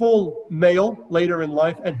full male later in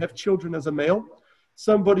life and have children as a male.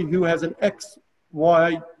 Somebody who has an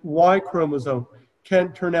XY chromosome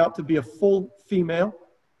can turn out to be a full female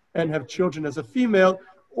and have children as a female,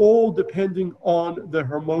 all depending on the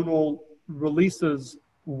hormonal releases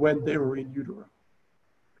when they were in utero.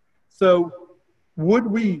 So would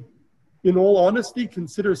we, in all honesty,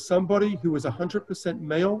 consider somebody who is 100%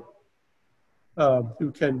 male,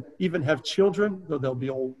 who can even have children, though they'll be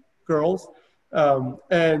all girls,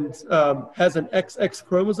 and has an XX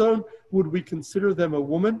chromosome, would we consider them a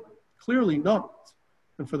woman? Clearly not.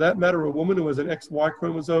 And for that matter, a woman who has an XY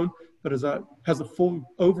chromosome but has a full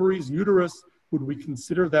ovaries, uterus, would we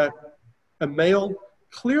consider that a male?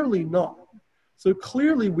 Clearly not. So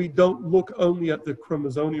clearly we don't look only at the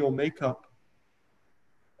chromosomal makeup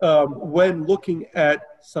when looking at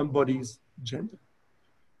somebody's gender.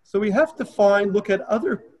 So we have to look at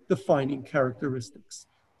other defining characteristics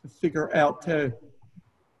to figure out, to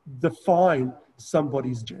define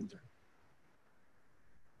somebody's gender.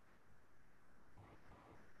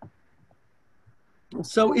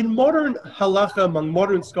 So in modern halacha, among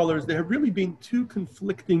modern scholars, there have really been two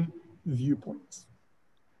conflicting viewpoints.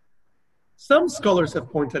 Some scholars have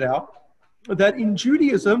pointed out that in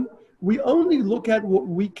Judaism, we only look at what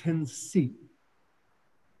we can see.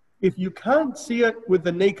 If you can't see it with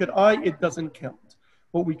the naked eye, it doesn't count.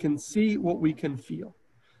 What we can see, what we can feel.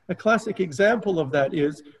 A classic example of that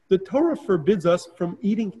is the Torah forbids us from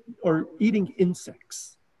eating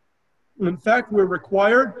insects. In fact, we're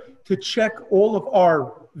required to check all of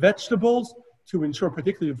our vegetables to ensure,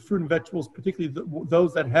 particularly fruit and vegetables, particularly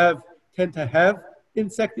those that tend to have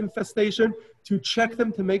insect infestation, to check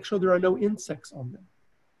them to make sure there are no insects on them.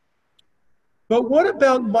 But what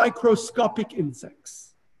about microscopic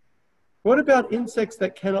insects? What about insects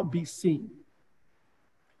that cannot be seen?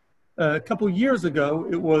 A couple years ago,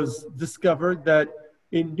 it was discovered that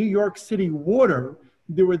in New York City water,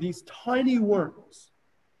 there were these tiny worms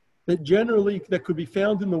that could be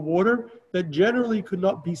found in the water that generally could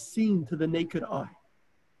not be seen to the naked eye.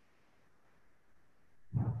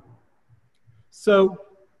 So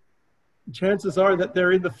chances are that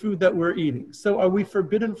they're in the food that we're eating. So are we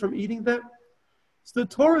forbidden from eating them? So the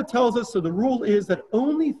Torah tells us, so the rule is that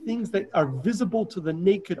only things that are visible to the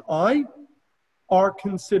naked eye are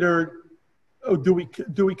considered, do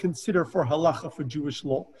we consider for halacha, for Jewish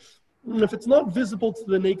law. And if it's not visible to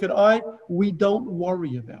the naked eye, we don't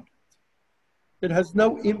worry about it. It has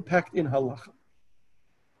no impact in halacha.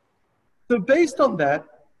 So based on that,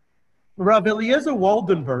 Rav Eliezer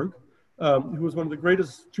Waldenberg, who was one of the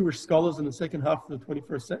greatest Jewish scholars in the second half of the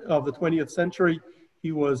 20th century,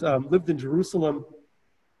 he was lived in Jerusalem.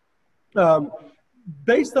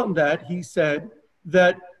 Based on that, he said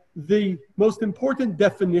that the most important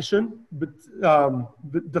definition,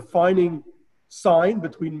 defining sign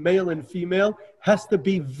between male and female, has to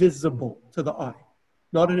be visible to the eye,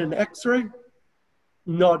 not in an X-ray,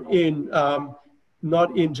 not in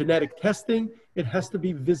genetic testing. It has to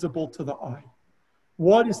be visible to the eye.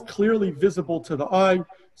 What is clearly visible to the eye?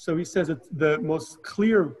 So he says it's the most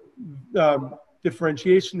clear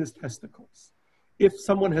differentiation is testicles. If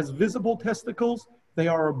someone has visible testicles, they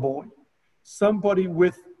are a boy. Somebody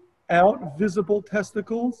with without visible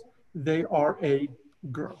testicles, they are a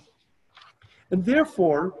girl. And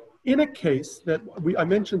therefore, in a case that I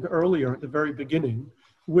mentioned earlier at the very beginning,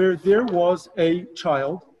 where there was a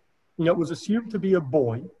child, it was assumed to be a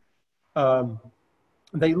boy,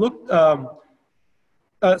 they looked, that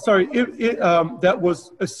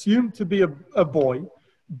was assumed to be a boy,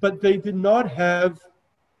 but they did not have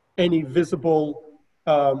any visible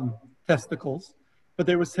testicles, but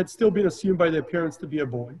they had still been assumed by their parents to be a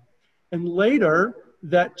boy. And later,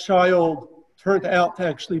 that child turned out to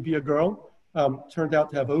actually be a girl, turned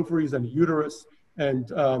out to have ovaries and a uterus,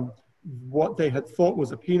 and what they had thought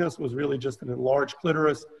was a penis was really just an enlarged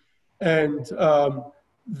clitoris. And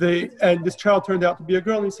this child turned out to be a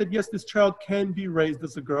girl, and he said, yes, this child can be raised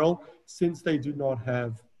as a girl since they do not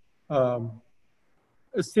have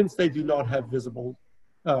visible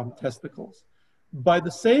testicles. By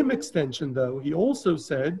the same extension, though, he also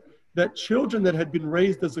said that children that had been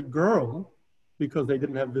raised as a girl because they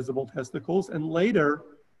didn't have visible testicles, and later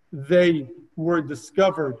they were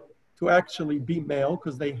discovered to actually be male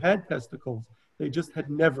because they had testicles, they just had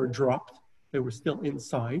never dropped, they were still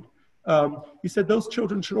inside. He said those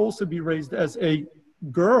children should also be raised as a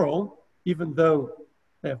girl, even though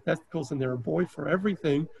they have testicles and they're a boy for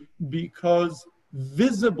everything, because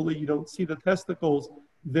visibly you don't see the testicles,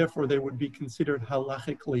 therefore they would be considered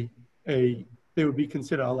halachically a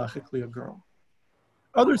girl.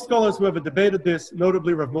 Other scholars who have debated this,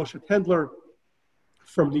 notably Rav Moshe Tendler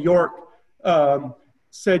from New York,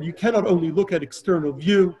 said you cannot only look at external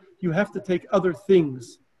view, you have to take other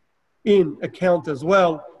things in account as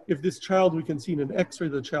well. If this child, we can see in an X-ray,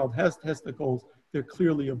 the child has testicles, they're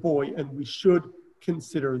clearly a boy, and we should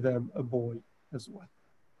consider them a boy as well.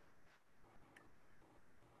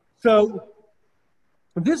 So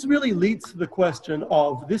this really leads to the question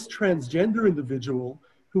of this transgender individual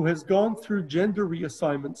who has gone through gender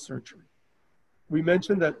reassignment surgery. We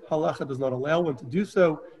mentioned that halacha does not allow one to do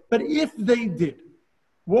so, but if they did,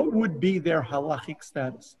 what would be their halachic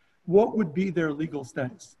status? What would be their legal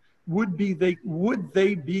status? Would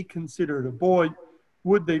they be considered a boy?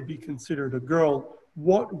 Would they be considered a girl?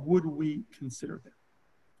 What would we consider them?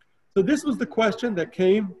 So this was the question that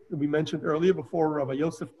came, that we mentioned earlier, before Rabbi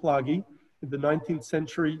Yosef Plagi, the 19th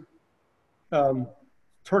century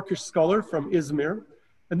Turkish scholar from Izmir.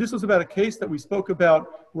 And this was about a case that we spoke about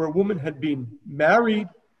where a woman had been married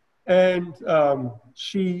and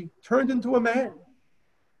she turned into a man.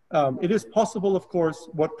 It is possible, of course,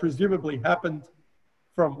 what presumably happened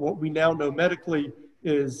from what we now know medically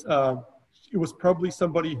is it was probably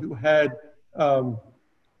somebody who had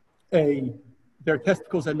their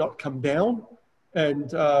testicles had not come down, and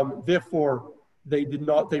therefore they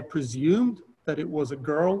presumed that it was a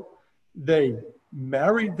girl. They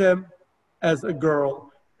married them as a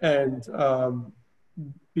girl, and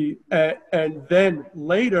then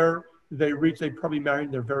later they probably married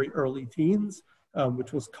in their very early teens,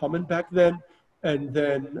 which was common back then. And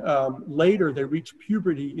then later they reach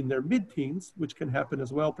puberty in their mid-teens, which can happen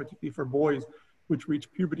as well, particularly for boys, which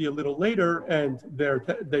reach puberty a little later, and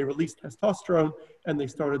they release testosterone, and they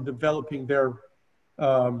started developing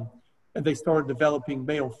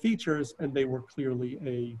male features, and they were clearly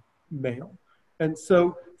a male. And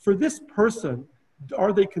so for this person,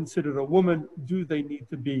 are they considered a woman? Do they need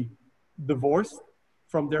to be divorced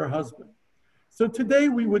from their husband? So today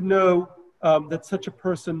we would know that such a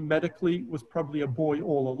person medically was probably a boy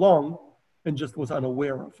all along and just was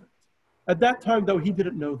unaware of it. At that time, though, he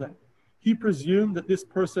didn't know that. He presumed that this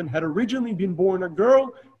person had originally been born a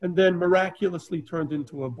girl and then miraculously turned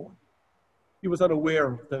into a boy. He was unaware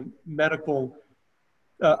of the medical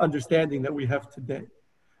understanding that we have today.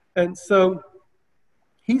 And so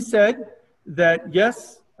he said that,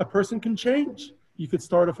 yes, a person can change. You could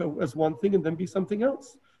start off as one thing and then be something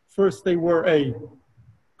else. First, they were a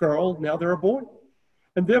girl, now they're a boy.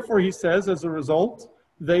 And therefore, he says, as a result,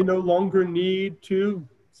 they no longer need to,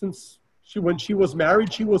 since when she was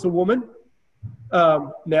married, she was a woman.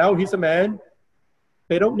 Now he's a man.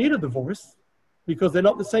 They don't need a divorce because they're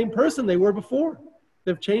not the same person they were before.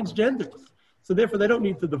 They've changed genders. So therefore, they don't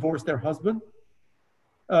need to divorce their husband.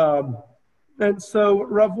 And so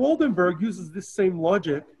Rav Waldenberg uses this same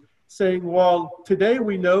logic, saying, well, today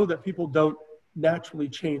we know that people don't naturally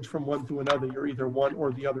change from one to another. You're either one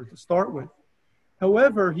or the other to start with.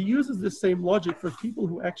 However, he uses this same logic for people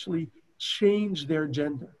who actually change their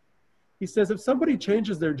gender. He says if somebody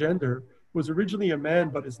changes their gender, was originally a man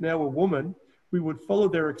but is now a woman, we would follow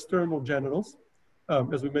their external genitals.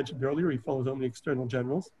 As we mentioned earlier, he follows only external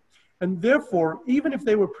genitals. And therefore, even if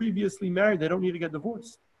they were previously married, they don't need to get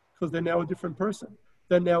divorced because they're now a different person.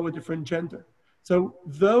 They're now a different gender. So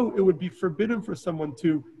though it would be forbidden for someone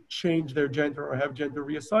to change their gender or have gender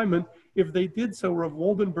reassignment. If they did so, Rav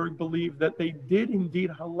Waldenberg believed that they did indeed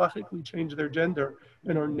halachically change their gender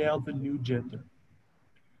and are now the new gender.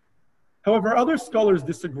 However, other scholars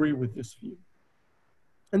disagree with this view.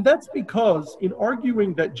 And that's because in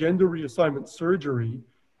arguing that gender reassignment surgery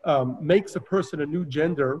makes a person a new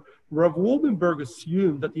gender, Rav Waldenberg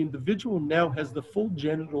assumed that the individual now has the full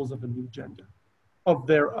genitals of a new gender, of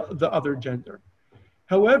the other gender.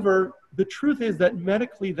 However, the truth is that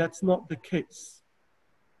medically that's not the case.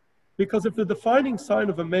 Because if the defining sign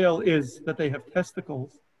of a male is that they have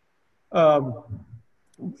testicles,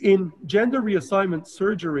 in gender reassignment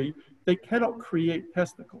surgery, they cannot create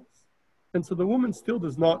testicles. And so the woman still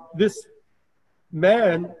does not, this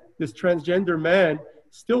transgender man,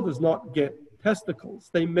 still does not get testicles.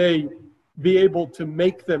 They may be able to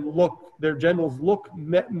make them look, their genitals look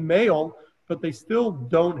male, but they still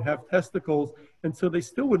don't have testicles, and so they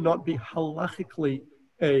still would not be halachically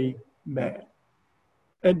a man.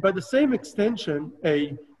 And by the same extension,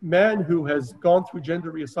 a man who has gone through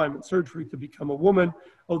gender reassignment surgery to become a woman,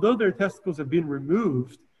 although their testicles have been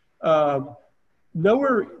removed,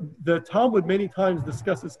 nowhere, the Talmud many times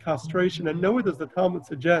discusses castration, and nowhere does the Talmud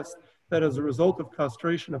suggest that as a result of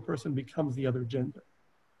castration, a person becomes the other gender.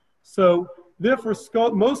 So therefore,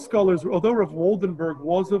 most scholars, although Rav Waldenberg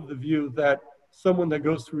was of the view that someone that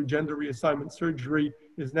goes through gender reassignment surgery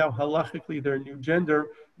is now halachically their new gender,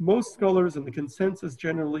 most scholars, and the consensus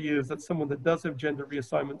generally is that someone that does have gender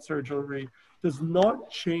reassignment surgery does not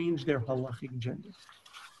change their halachic gender.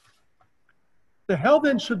 So how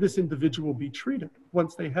then should this individual be treated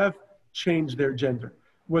once they have changed their gender?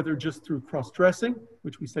 Whether just through cross-dressing,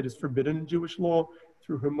 which we said is forbidden in Jewish law,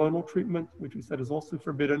 through hormonal treatment, which we said is also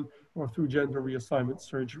forbidden, or through gender reassignment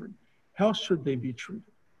surgery. How should they be treated?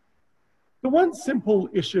 The one simple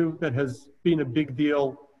issue that has been a big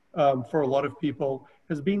deal for a lot of people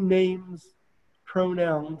has been names,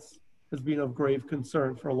 pronouns, has been of grave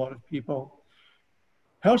concern for a lot of people.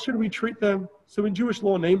 How should we treat them? So in Jewish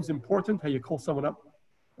law, name's important. How you call someone up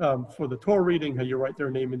for the Torah reading, how you write their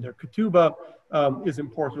name in their ketubah is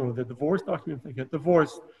important, or their divorce document if they get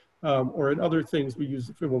divorced, or in other things we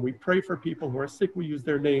use when we pray for people who are sick, we use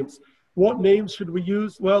their names. What names should we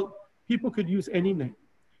use? Well, people could use any name.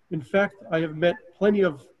 In fact, I have met plenty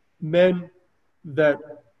of men that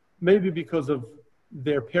maybe because of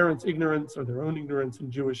their parents' ignorance or their own ignorance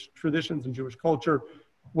in Jewish traditions and Jewish culture,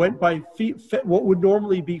 went by what would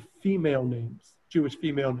normally be female names, Jewish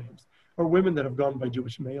female names, or women that have gone by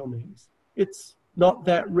Jewish male names. It's not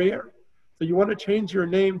that rare. So you want to change your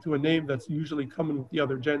name to a name that's usually common with the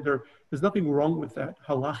other gender. There's nothing wrong with that.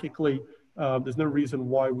 Halachically, there's no reason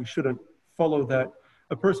why we shouldn't follow that.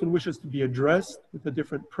 A person wishes to be addressed with a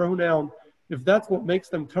different pronoun. If that's what makes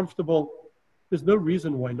them comfortable, there's no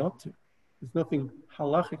reason why not to. There's nothing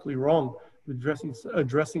halachically wrong with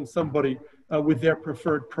addressing somebody with their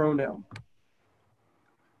preferred pronoun.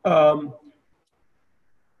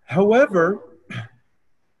 However,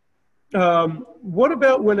 what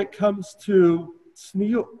about when it comes to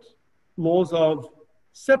tzniut, laws of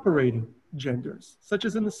separating genders, such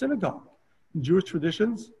as in the synagogue? In Jewish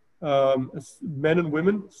traditions, men and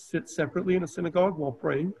women sit separately in a synagogue while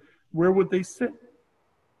praying. Where would they sit?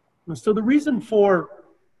 And so the reason for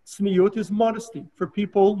tzniut is modesty, for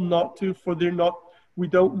people not to, we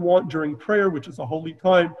don't want during prayer, which is a holy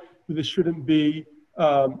time, there shouldn't be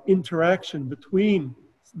interaction between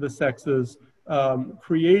the sexes,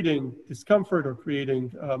 creating discomfort or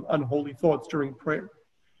creating unholy thoughts during prayer.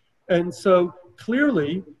 And so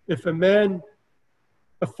clearly, if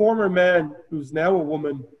a former man who's now a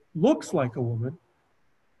woman looks like a woman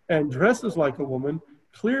and dresses like a woman,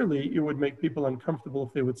 clearly it would make people uncomfortable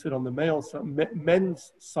if they would sit on the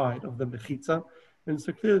men's side of the mechitza. And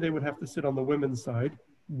so clearly they would have to sit on the women's side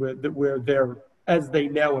where they're, as they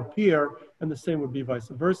now appear, and the same would be vice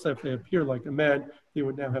versa. If they appear like a man, they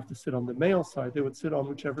would now have to sit on the male side. They would sit on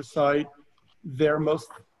whichever side they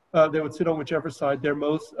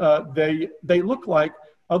look like.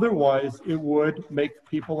 Otherwise, it would make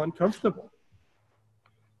people uncomfortable.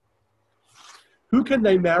 Who can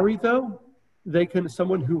they marry, though?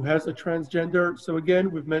 Someone who has a transgender. So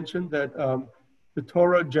again, we've mentioned that the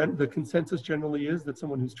Torah, the consensus generally is that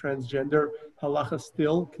someone who's transgender, halacha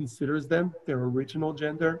still considers them their original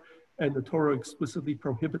gender, and the Torah explicitly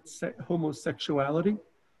prohibits homosexuality.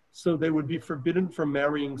 So they would be forbidden from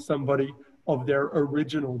marrying somebody of their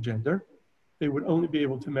original gender. They would only be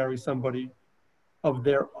able to marry somebody of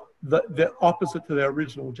the opposite to their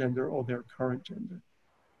original gender or their current gender.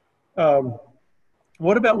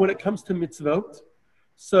 What about when it comes to mitzvot?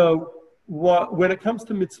 So when it comes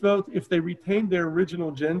to mitzvot, if they retain their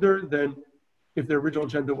original gender, then If their original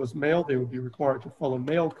gender was male, they would be required to follow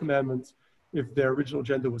male commandments. If their original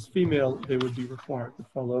gender was female, they would be required to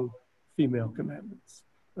follow female commandments,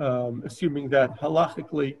 assuming that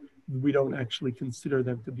halachically, we don't actually consider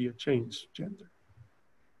them to be a changed gender.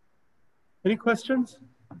 Any questions?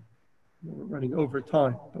 We're running over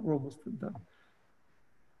time, but we're almost done.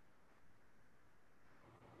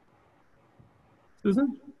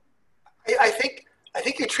 Susan? I think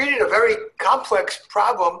you treated a very complex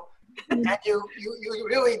problem, and you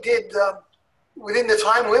really did, within the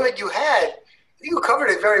time limit you had, you covered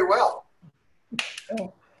it very well.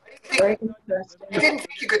 Oh, very interesting. I didn't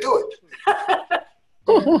think you could do it.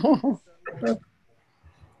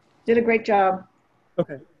 Did a great job.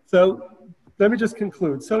 Okay, so let me just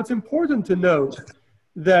conclude. So it's important to note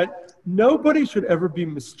that nobody should ever be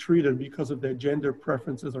mistreated because of their gender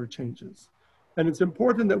preferences or changes. And it's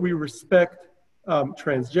important that we respect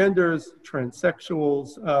transgenders,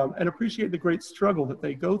 transsexuals, and appreciate the great struggle that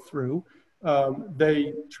they go through.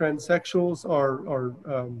 Transsexuals are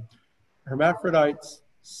hermaphrodites,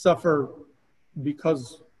 suffer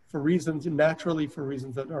naturally for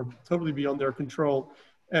reasons that are totally beyond their control,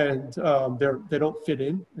 and they don't fit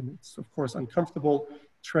in, and it's of course uncomfortable.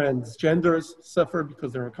 Transgenders suffer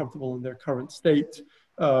because they're uncomfortable in their current state.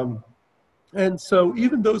 And so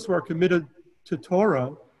even those who are committed to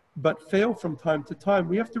Torah but fail from time to time,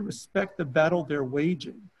 we have to respect the battle they're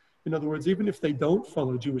waging. In other words, even if they don't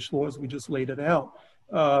follow Jewish laws, we just laid it out,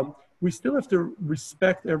 we still have to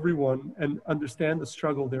respect everyone and understand the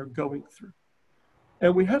struggle they're going through.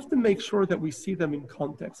 And we have to make sure that we see them in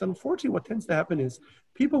context. Unfortunately, what tends to happen is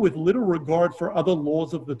people with little regard for other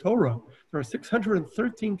laws of the Torah, there are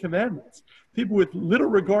 613 commandments. People with little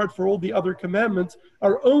regard for all the other commandments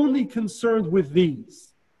are only concerned with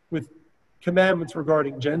these, with commandments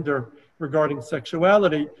regarding gender, regarding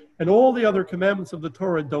sexuality, and all the other commandments of the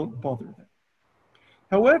Torah don't bother them.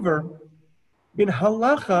 However, in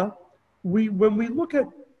halacha, when we look at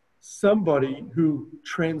somebody who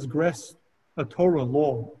transgressed a Torah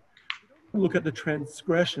law, we look at the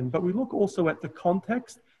transgression, but we look also at the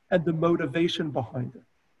context and the motivation behind it.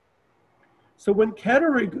 So when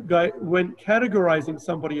categorizing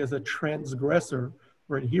somebody as a transgressor,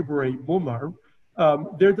 or in Hebrew a mumar,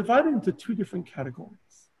 they're divided into two different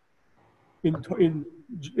categories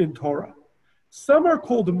in Torah. Some are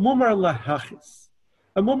called mumar lahachis.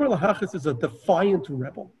 A mumar lahachis is a defiant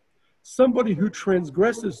rebel, somebody who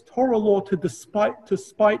transgresses Torah law to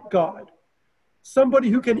spite God. Somebody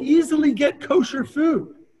who can easily get kosher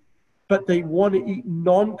food, but they want to eat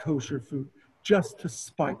non-kosher food just to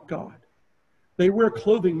spite God. They wear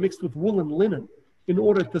clothing mixed with wool and linen in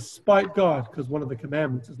order to spite God, because one of the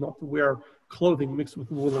commandments is not to wear clothing mixed with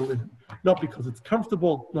wool and linen. Not because it's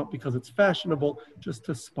comfortable, not because it's fashionable, just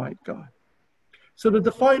to spite God. So the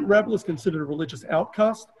defiant rebel is considered a religious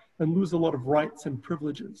outcast and lose a lot of rights and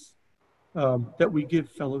privileges that we give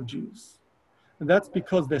fellow Jews. And that's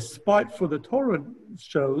because their spite for the Torah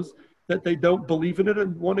shows that they don't believe in it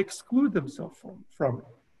and want to exclude themselves from it.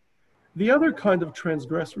 The other kind of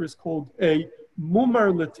transgressor is called a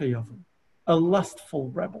mumar l'teyavim, a lustful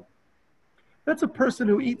rebel. That's a person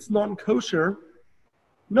who eats non-kosher,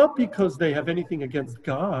 not because they have anything against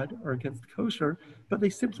God or against kosher, but they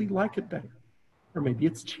simply like it better. Or maybe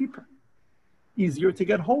it's cheaper, easier to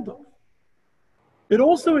get hold of. It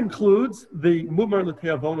also includes the mumar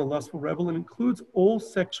l'teyavon, a lustful rebel, and includes all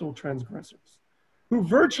sexual transgressors, who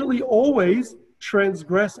virtually always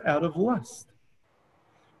transgress out of lust.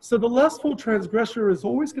 So the lustful transgressor is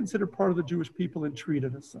always considered part of the Jewish people and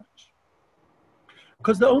treated as such.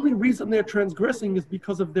 Because the only reason they're transgressing is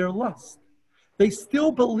because of their lust. They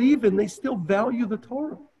still believe in, they still value the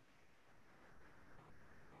Torah.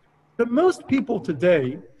 But most people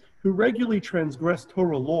today who regularly transgress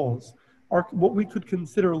Torah laws are what we could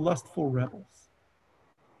consider lustful rebels.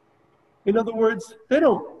 In other words, they're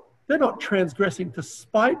not transgressing to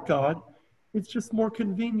spite God. It's just more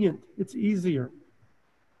convenient. It's easier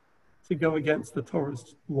to go against the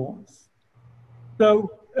Torah's laws.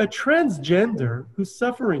 So a transgender who's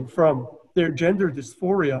suffering from their gender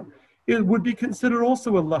dysphoria, it would be considered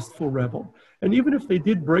also a lustful rebel. And even if they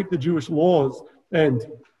did break the Jewish laws and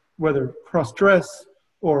whether cross-dress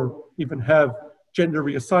or even have gender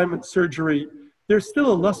reassignment surgery, they're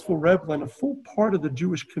still a lustful rebel and a full part of the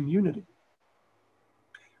Jewish community.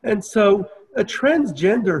 And so a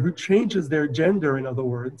transgender who changes their gender, in other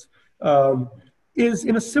words, is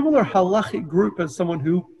in a similar halachic group as someone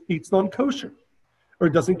who eats non-kosher, or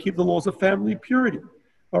doesn't keep the laws of family purity,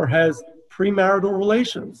 or has premarital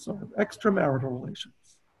relations or extramarital relations.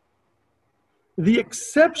 The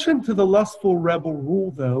exception to the lustful rebel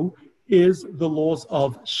rule, though, is the laws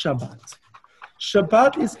of Shabbat.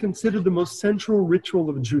 Shabbat is considered the most central ritual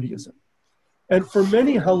of Judaism. And for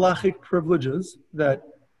many halachic privileges that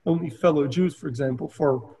only fellow Jews, for example,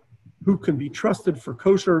 for who can be trusted for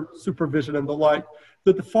kosher supervision and the like,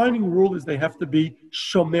 the defining rule is they have to be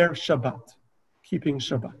shomer Shabbat, keeping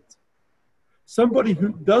Shabbat. Somebody who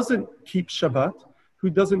doesn't keep Shabbat, who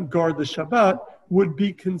doesn't guard the Shabbat, would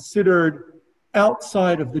be considered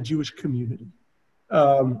outside of the Jewish community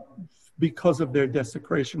because of their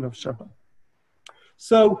desecration of Shabbat.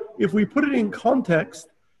 So if we put it in context,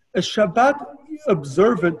 a Shabbat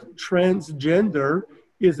observant transgender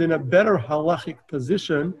is in a better halachic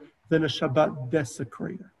position than a Shabbat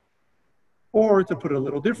desecrator. Or to put it a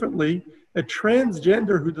little differently, a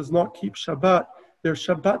transgender who does not keep Shabbat, their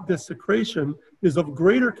Shabbat desecration is of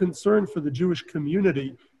greater concern for the Jewish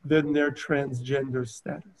community than their transgender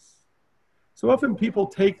status. So often people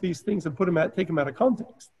take these things and take them out of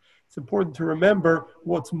context. It's important to remember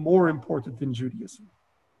what's more important than Judaism.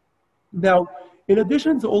 Now, in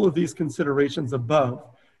addition to all of these considerations above,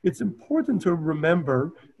 it's important to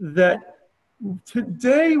remember that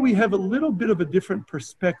today we have a little bit of a different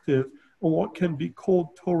perspective on what can be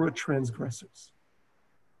called Torah transgressors.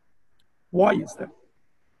 Why is that?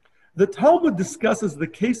 The Talmud discusses the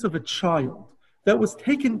case of a child that was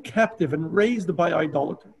taken captive and raised by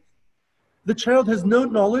idolaters. The child has no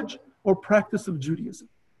knowledge or practice of Judaism.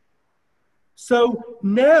 So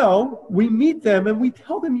now we meet them and we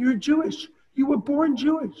tell them, you're Jewish. You were born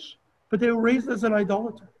Jewish, but they were raised as an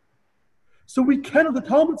idolater. So the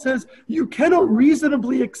Talmud says, you cannot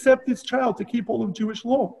reasonably accept this child to keep all of Jewish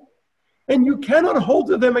law. And you cannot hold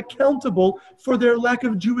them accountable for their lack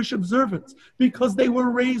of Jewish observance because they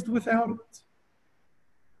were raised without it.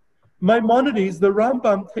 Maimonides, the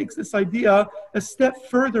Rambam, takes this idea a step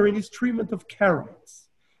further in his treatment of Karaites.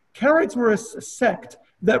 Karaites were a sect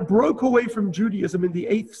that broke away from Judaism in the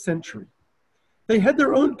 8th century. They had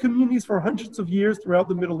their own communities for hundreds of years throughout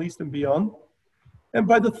the Middle East and beyond. And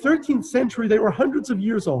by the 13th century, they were hundreds of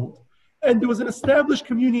years old. And there was an established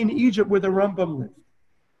community in Egypt where the Rambam lived.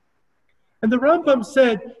 And the Rambam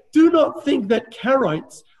said, do not think that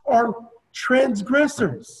Karaites are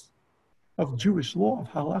transgressors of Jewish law, of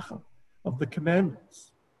halacha, of the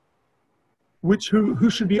commandments, who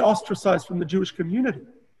should be ostracized from the Jewish community.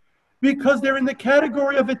 Because they're in the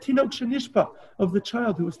category of a tinok shenishpa, of the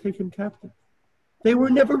child who was taken captive. They were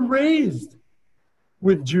never raised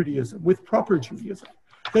with Judaism, with proper Judaism.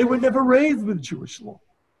 They were never raised with Jewish law.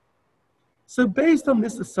 So based on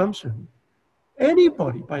this assumption,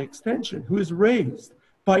 anybody, by extension, who is raised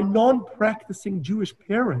by non-practicing Jewish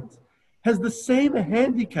parents has the same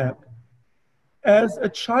handicap as a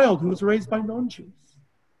child who is raised by non-Jews.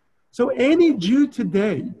 So any Jew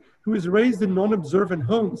today who is raised in non-observant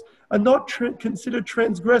homes are not considered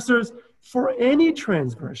transgressors for any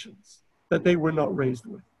transgressions that they were not raised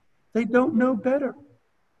with. They don't know better.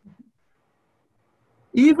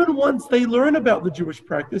 Even once they learn about the Jewish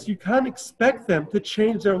practice, you can't expect them to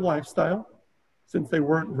change their lifestyle since they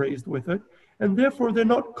weren't raised with it, and therefore they're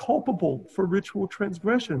not culpable for ritual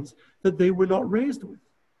transgressions that they were not raised with.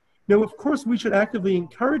 Now, of course, we should actively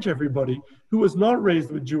encourage everybody who was not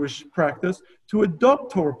raised with Jewish practice to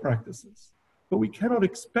adopt Torah practices, but we cannot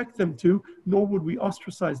expect them to, nor would we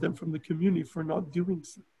ostracize them from the community for not doing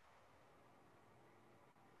so.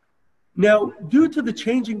 Now, due to the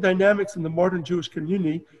changing dynamics in the modern Jewish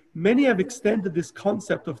community, many have extended this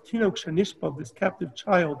concept of tinok shenishpa, of this captive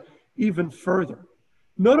child, even further.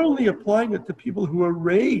 Not only applying it to people who are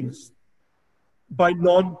raised by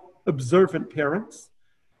non-observant parents.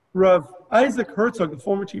 Rav Isaac Herzog, the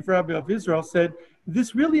former chief rabbi of Israel, said,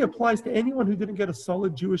 this really applies to anyone who didn't get a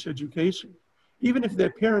solid Jewish education, even if their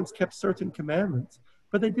parents kept certain commandments,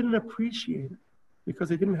 but they didn't appreciate it because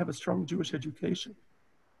they didn't have a strong Jewish education.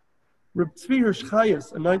 Reb Tzvi Hirsch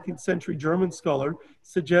Chayes, a 19th century German scholar,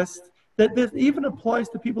 suggests that this even applies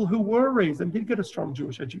to people who were raised and did get a strong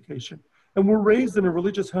Jewish education and were raised in a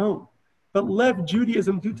religious home, but left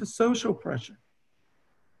Judaism due to social pressure.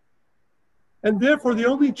 And therefore, the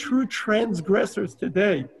only true transgressors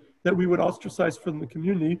today that we would ostracize from the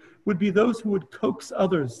community would be those who would coax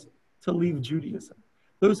others to leave Judaism,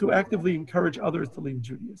 those who actively encourage others to leave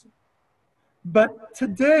Judaism. But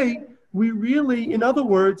today, we really, in other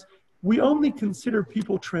words, we only consider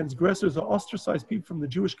people transgressors or ostracize people from the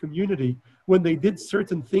Jewish community when they did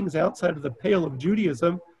certain things outside of the pale of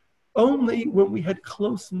Judaism, only when we had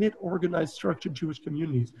close-knit, organized, structured Jewish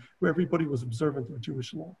communities where everybody was observant of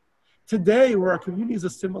Jewish law. Today, where our community is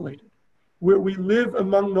assimilated, where we live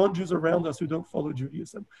among non-Jews around us who don't follow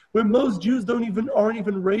Judaism, where most Jews aren't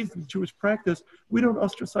even raised in Jewish practice, we don't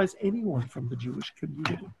ostracize anyone from the Jewish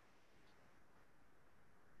community.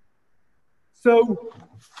 So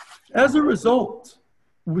as a result,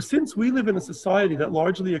 since we live in a society that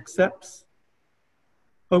largely accepts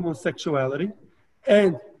homosexuality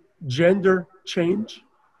and gender change,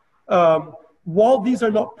 while these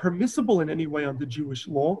are not permissible in any way under Jewish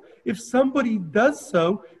law, if somebody does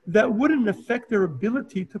so, that wouldn't affect their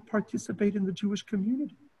ability to participate in the Jewish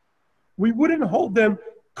community. We wouldn't hold them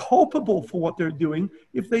culpable for what they're doing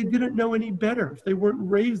if they didn't know any better, if they weren't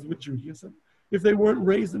raised with Judaism, if they weren't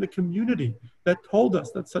raised in a community that told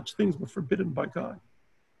us that such things were forbidden by God.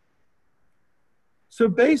 So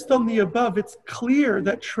based on the above, it's clear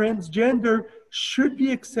that transgender should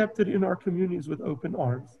be accepted in our communities with open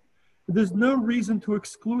arms. There's no reason to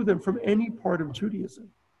exclude them from any part of Judaism.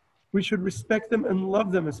 We should respect them and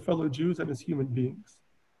love them as fellow Jews and as human beings.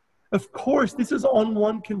 Of course, this is on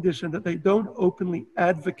one condition, that they don't openly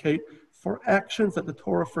advocate for actions that the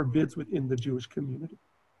Torah forbids within the Jewish community.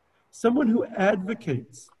 Someone who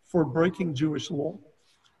advocates for breaking Jewish law,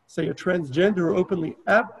 say a transgender openly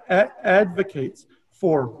advocates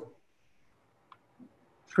for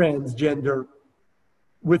transgender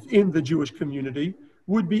within the Jewish community,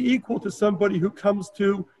 would be equal to somebody who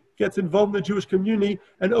gets involved in the Jewish community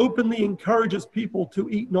and openly encourages people to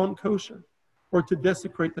eat non-kosher or to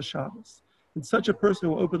desecrate the Shabbos. And such a person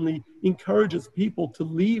who openly encourages people to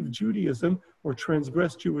leave Judaism or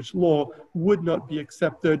transgress Jewish law would not be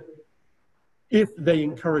accepted if they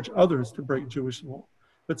encourage others to break Jewish law.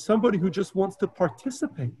 But somebody who just wants to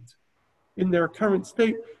participate in their current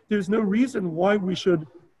state, there's no reason why we should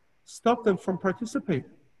stop them from participating.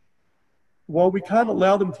 While we can't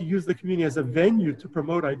allow them to use the community as a venue to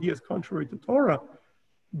promote ideas contrary to Torah,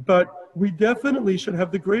 but we definitely should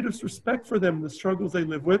have the greatest respect for them and the struggles they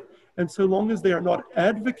live with. And so long as they are not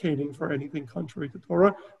advocating for anything contrary to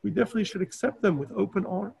Torah, we definitely should accept them with open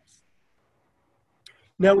arms.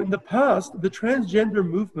 Now, in the past, the transgender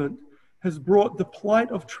movement has brought the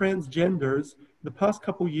plight of transgenders. The past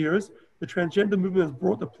couple years, the transgender movement has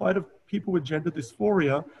brought the plight of people with gender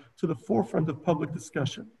dysphoria to the forefront of public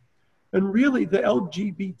discussion. And really, the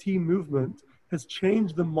LGBT movement has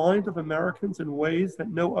changed the mind of Americans in ways that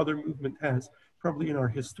no other movement has, probably in our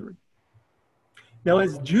history. Now,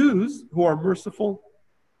 as Jews who are merciful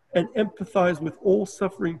and empathize with all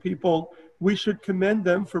suffering people, we should commend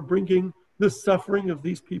them for bringing the suffering of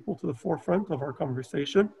these people to the forefront of our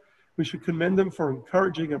conversation. We should commend them for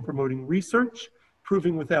encouraging and promoting research,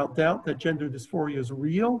 proving without doubt that gender dysphoria is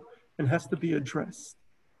real and has to be addressed.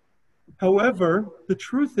 However, the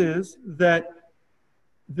truth is that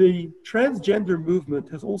the transgender movement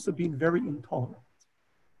has also been very intolerant.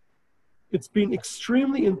 It's been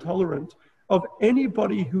extremely intolerant of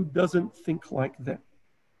anybody who doesn't think like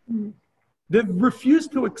them. They've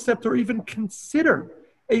refused to accept or even consider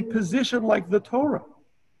a position like the Torah,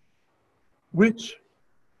 which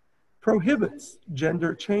prohibits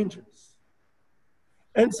gender changes.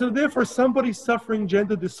 And so therefore, somebody suffering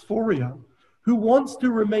gender dysphoria who wants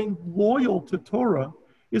to remain loyal to Torah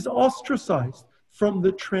is ostracized from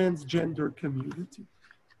the transgender community.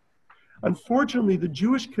 Unfortunately, the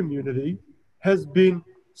Jewish community has been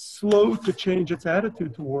slow to change its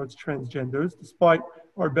attitude towards transgenders, despite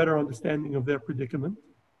our better understanding of their predicament.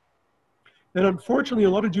 And unfortunately, a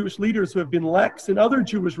lot of Jewish leaders who have been lax in other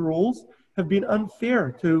Jewish rules have been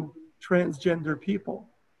unfair to transgender people.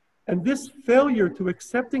 And this failure to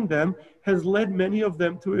accepting them has led many of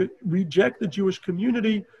them to reject the Jewish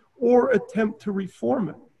community or attempt to reform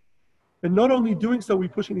it. And not only doing so, we're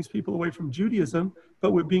pushing these people away from Judaism,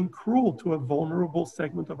 but we're being cruel to a vulnerable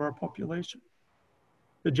segment of our population.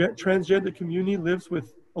 The transgender community lives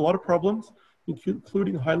with a lot of problems,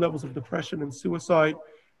 including high levels of depression and suicide.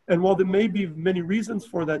 And while there may be many reasons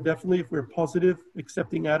for that, definitely if we're positive,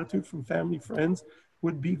 accepting attitude from family, friends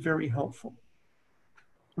would be very helpful.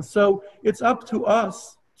 So it's up to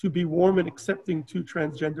us to be warm and accepting to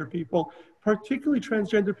transgender people, particularly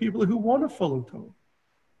transgender people who want to follow Torah,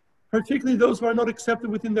 particularly those who are not accepted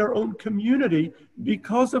within their own community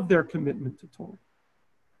because of their commitment to Torah.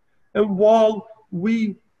 And while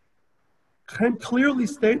we can clearly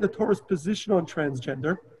state the Torah's position on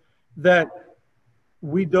transgender, that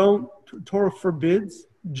Torah forbids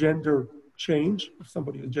gender change of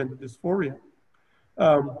somebody with gender dysphoria,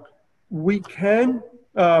 we can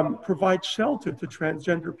provide shelter to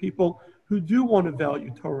transgender people who do want to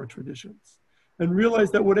value Torah traditions and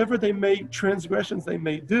realize that whatever transgressions they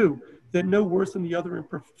may do, they're no worse than the other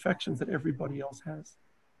imperfections that everybody else has.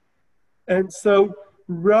 And so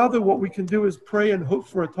rather what we can do is pray and hope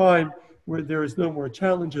for a time where there is no more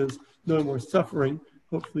challenges, no more suffering,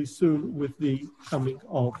 hopefully soon with the coming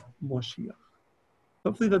of Moshiach.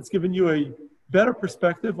 Hopefully that's given you a better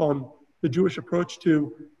perspective on the Jewish approach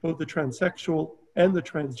to both the transsexual and the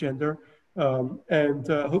transgender, and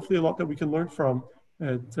hopefully a lot that we can learn from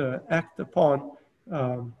and act upon,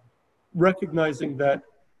 recognizing that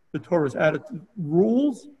the Torah's added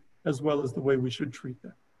rules as well as the way we should treat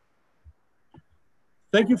them.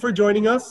 Thank you for joining us.